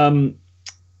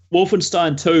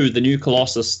 Wolfenstein 2, The New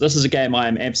Colossus. This is a game I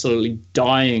am absolutely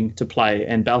dying to play,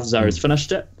 and Balthazar has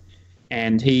finished it,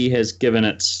 and he has given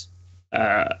it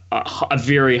a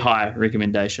very high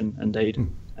recommendation indeed.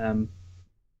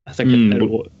 I think it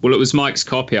was Mike's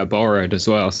copy I borrowed as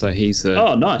well, so he's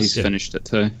nice. He's finished it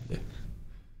too. Yeah.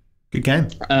 Good game.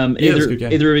 Either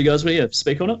of you guys want to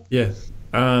speak on it? Yeah.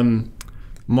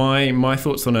 My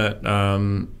thoughts on it.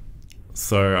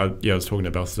 So I was talking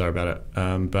to Balthazar about it.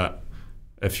 But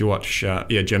if you watch,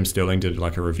 Jim Sterling did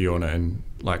like a review on it, and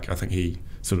like I think he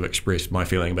sort of expressed my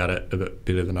feeling about it a bit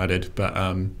better than I did.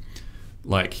 But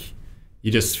like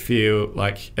you just feel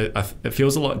like it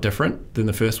feels a lot different than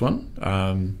the first one.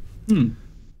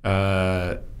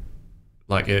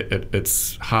 Like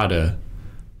it's harder.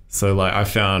 So like I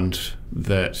found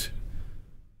that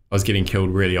I was getting killed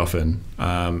really often.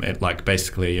 Like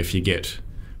basically if you get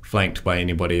flanked by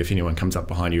anybody, if anyone comes up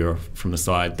behind you or from the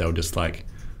side, they'll just like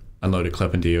unload a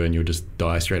clip into you and you'll just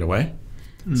die straight away.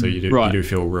 So you do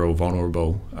feel real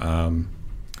vulnerable,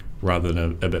 rather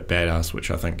than a bit badass, which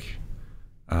I think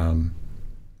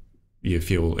you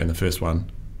feel in the first one.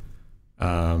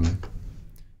 So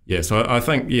I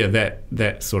think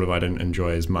that sort of I didn't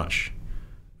enjoy as much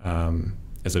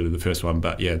as I did the first one,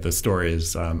 but yeah, the story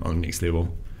is on the next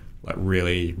level. Like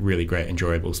really, really great,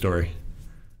 enjoyable story.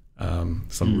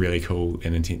 Some really cool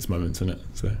and intense moments in it.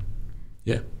 So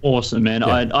yeah, awesome, man.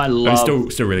 I love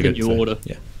still really good. New Order.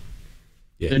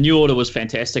 Yeah, The New Order was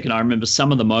fantastic, and I remember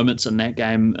some of the moments in that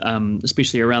game,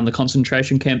 especially around the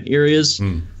concentration camp areas,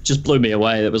 just blew me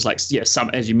away. It was like,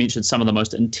 as you mentioned, some of the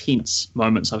most intense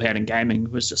moments I've had in gaming.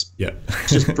 It was just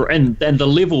and the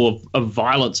level of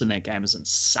violence in that game is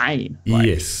insane. Like,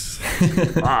 yes.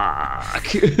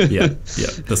 Fuck. yeah.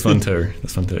 This one too.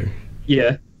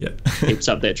 Yeah. Yeah. Keeps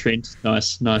up that trend.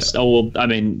 Nice. Yeah. Oh, well, I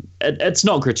mean, it's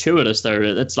not gratuitous, though.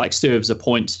 It's like serves a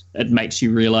point. It makes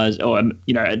you realize,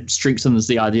 it strengthens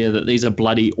the idea that these are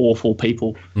bloody awful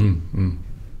people. Kind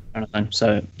of thing.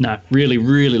 So, no, really,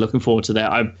 really looking forward to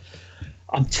that.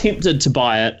 I'm tempted to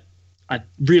buy it. I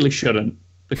really shouldn't,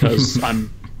 because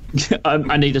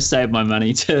I need to save my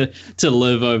money to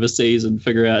live overseas and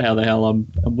figure out how the hell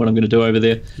what I'm going to do over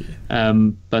there.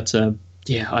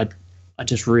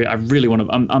 I really want to.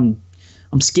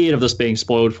 I'm scared of this being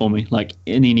spoiled for me, like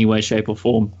in any way, shape, or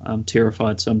form. I'm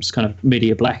terrified, so I'm just kind of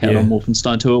media blackout on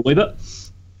Wolfenstein 2 a wee bit.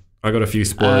 I got a few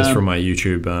spoilers from my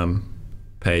YouTube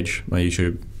page, my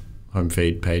YouTube home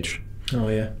feed page. Oh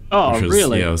yeah. Oh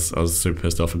really? Yeah, I was super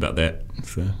pissed off about that.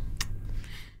 So.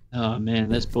 Oh man,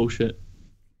 that's bullshit.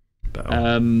 But,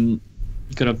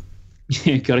 gotta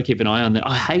keep an eye on that.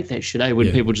 I hate that shit.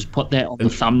 When people just put that on the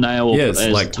thumbnail. Or it's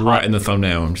like right in the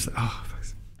thumbnail. I'm just like, oh.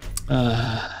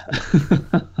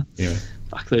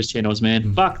 Fuck those channels,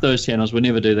 man. Fuck those channels. We'll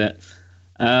never do that.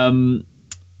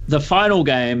 The final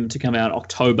game to come out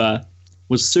October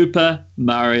was Super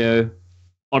Mario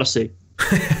Odyssey.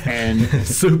 And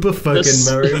Super fucking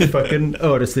Mario fucking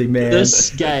Odyssey, man. This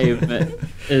game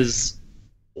is,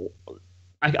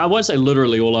 I won't say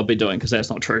literally all I'll be doing, because that's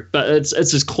not true, but it's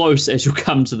as close as you'll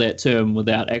come to that term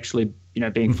without actually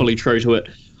being fully true to it.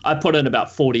 I put in about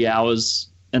 40 hours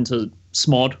into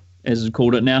SMOD, as it's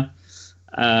called it now.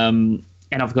 And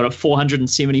I've got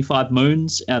 475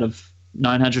 moons out of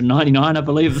 999, I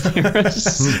believe there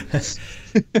is.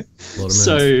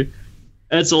 So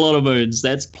it's a lot of moons.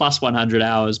 That's plus 100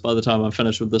 hours by the time I'm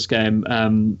finished with this game.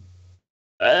 I'm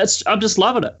just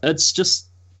loving it. It's just,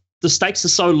 the stakes are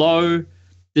so low.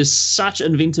 There's such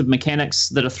inventive mechanics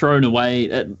that are thrown away,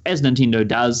 as Nintendo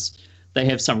does. They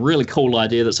have some really cool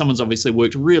idea that someone's obviously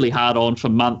worked really hard on for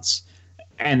months,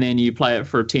 and then you play it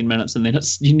for 10 minutes and then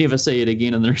you never see it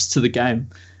again in the rest of the game.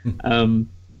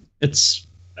 It's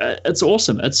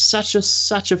awesome. It's such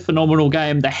a phenomenal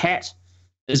game. The hat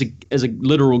is a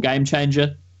literal game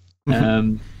changer.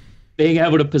 Being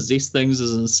able to possess things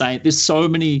is insane. There's so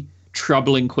many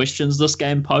troubling questions this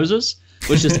game poses,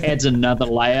 which just adds another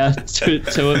layer to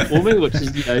it for me, which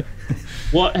is,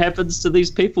 what happens to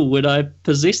these people when I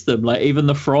possess them? Like even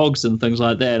the frogs and things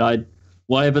like that.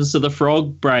 What happens to the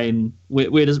frog brain?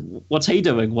 What's he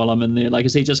doing while I'm in there? Like,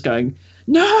 is he just going,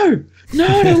 no,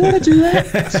 I don't want to do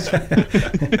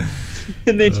that?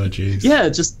 And then,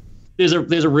 just there's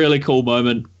a really cool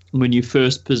moment when you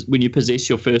possess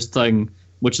your first thing,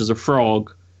 which is a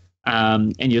frog,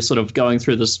 and you're sort of going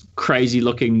through this crazy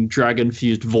looking drug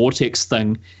infused vortex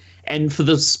thing, and for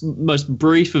this most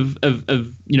brief of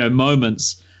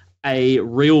moments, a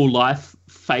real life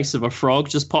face of a frog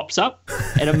just pops up,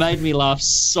 and it made me laugh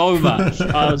so much.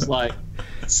 I was like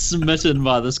smitten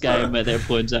by this game at that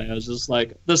point. I was just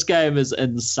like, this game is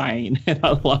insane, and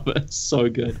I love it. It's so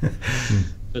good.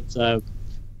 But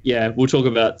we'll talk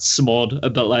about SMOD a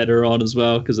bit later on as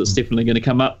well, because it's definitely going to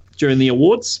come up during the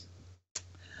awards.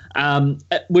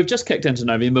 We've just kicked into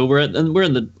November. We're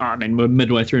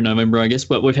midway through November, I guess.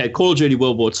 But we've had Call of Duty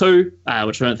World War II,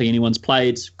 which I don't think anyone's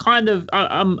played.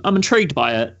 I'm intrigued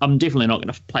by it. I'm definitely not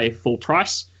going to play full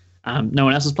price. No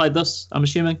one else has played this, I'm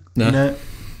assuming. No,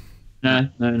 no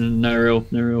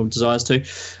real desires to.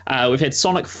 We've had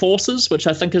Sonic Forces, which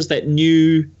I think is that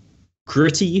new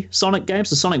gritty Sonic game.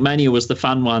 So Sonic Mania was the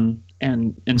fun one,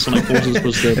 and Sonic Forces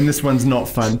was the. And this one's not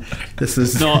fun. This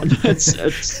is not.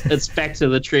 It's back to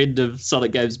the trend of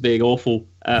Sonic games being awful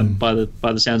by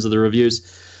the sounds of the reviews.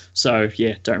 So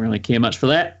yeah, don't really care much for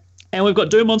that. And we've got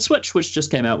Doom on Switch, which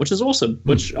just came out, which is awesome.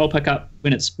 Which I'll pick up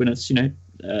when it's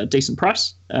a decent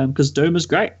price, because Doom is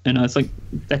great, and I think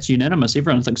that's unanimous.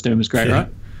 Everyone thinks Doom is great, right?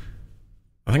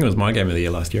 I think it was my game of the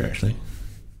year last year, actually.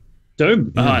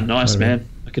 Doom. Oh, nice, man.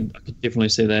 I could definitely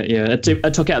see that. Yeah, it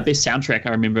took out best soundtrack, I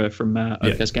remember, from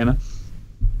Overcast Gamer.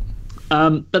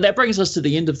 But that brings us to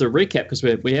the end of the recap, because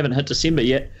we haven't hit December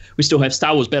yet. We still have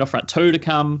Star Wars Battlefront 2 to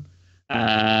come,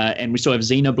 and we still have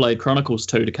Xenoblade Chronicles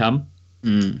 2 to come.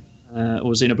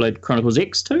 Or Xenoblade Chronicles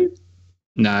X 2?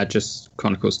 Nah, just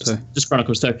Chronicles 2. Just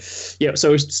Chronicles 2. Yeah,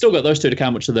 so we've still got those two to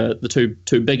come, which are the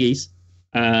two biggies.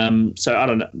 So I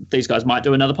don't know. These guys might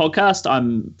do another podcast.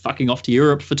 I'm fucking off to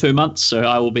Europe for 2 months, so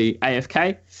I will be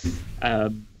AFK.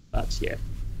 But yeah,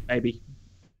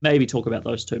 maybe talk about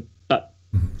those two. But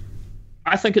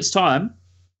I think it's time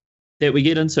that we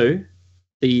get into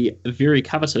the very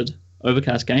coveted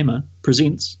Overcast Gamer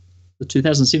presents the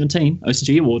 2017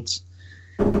 OCG Awards.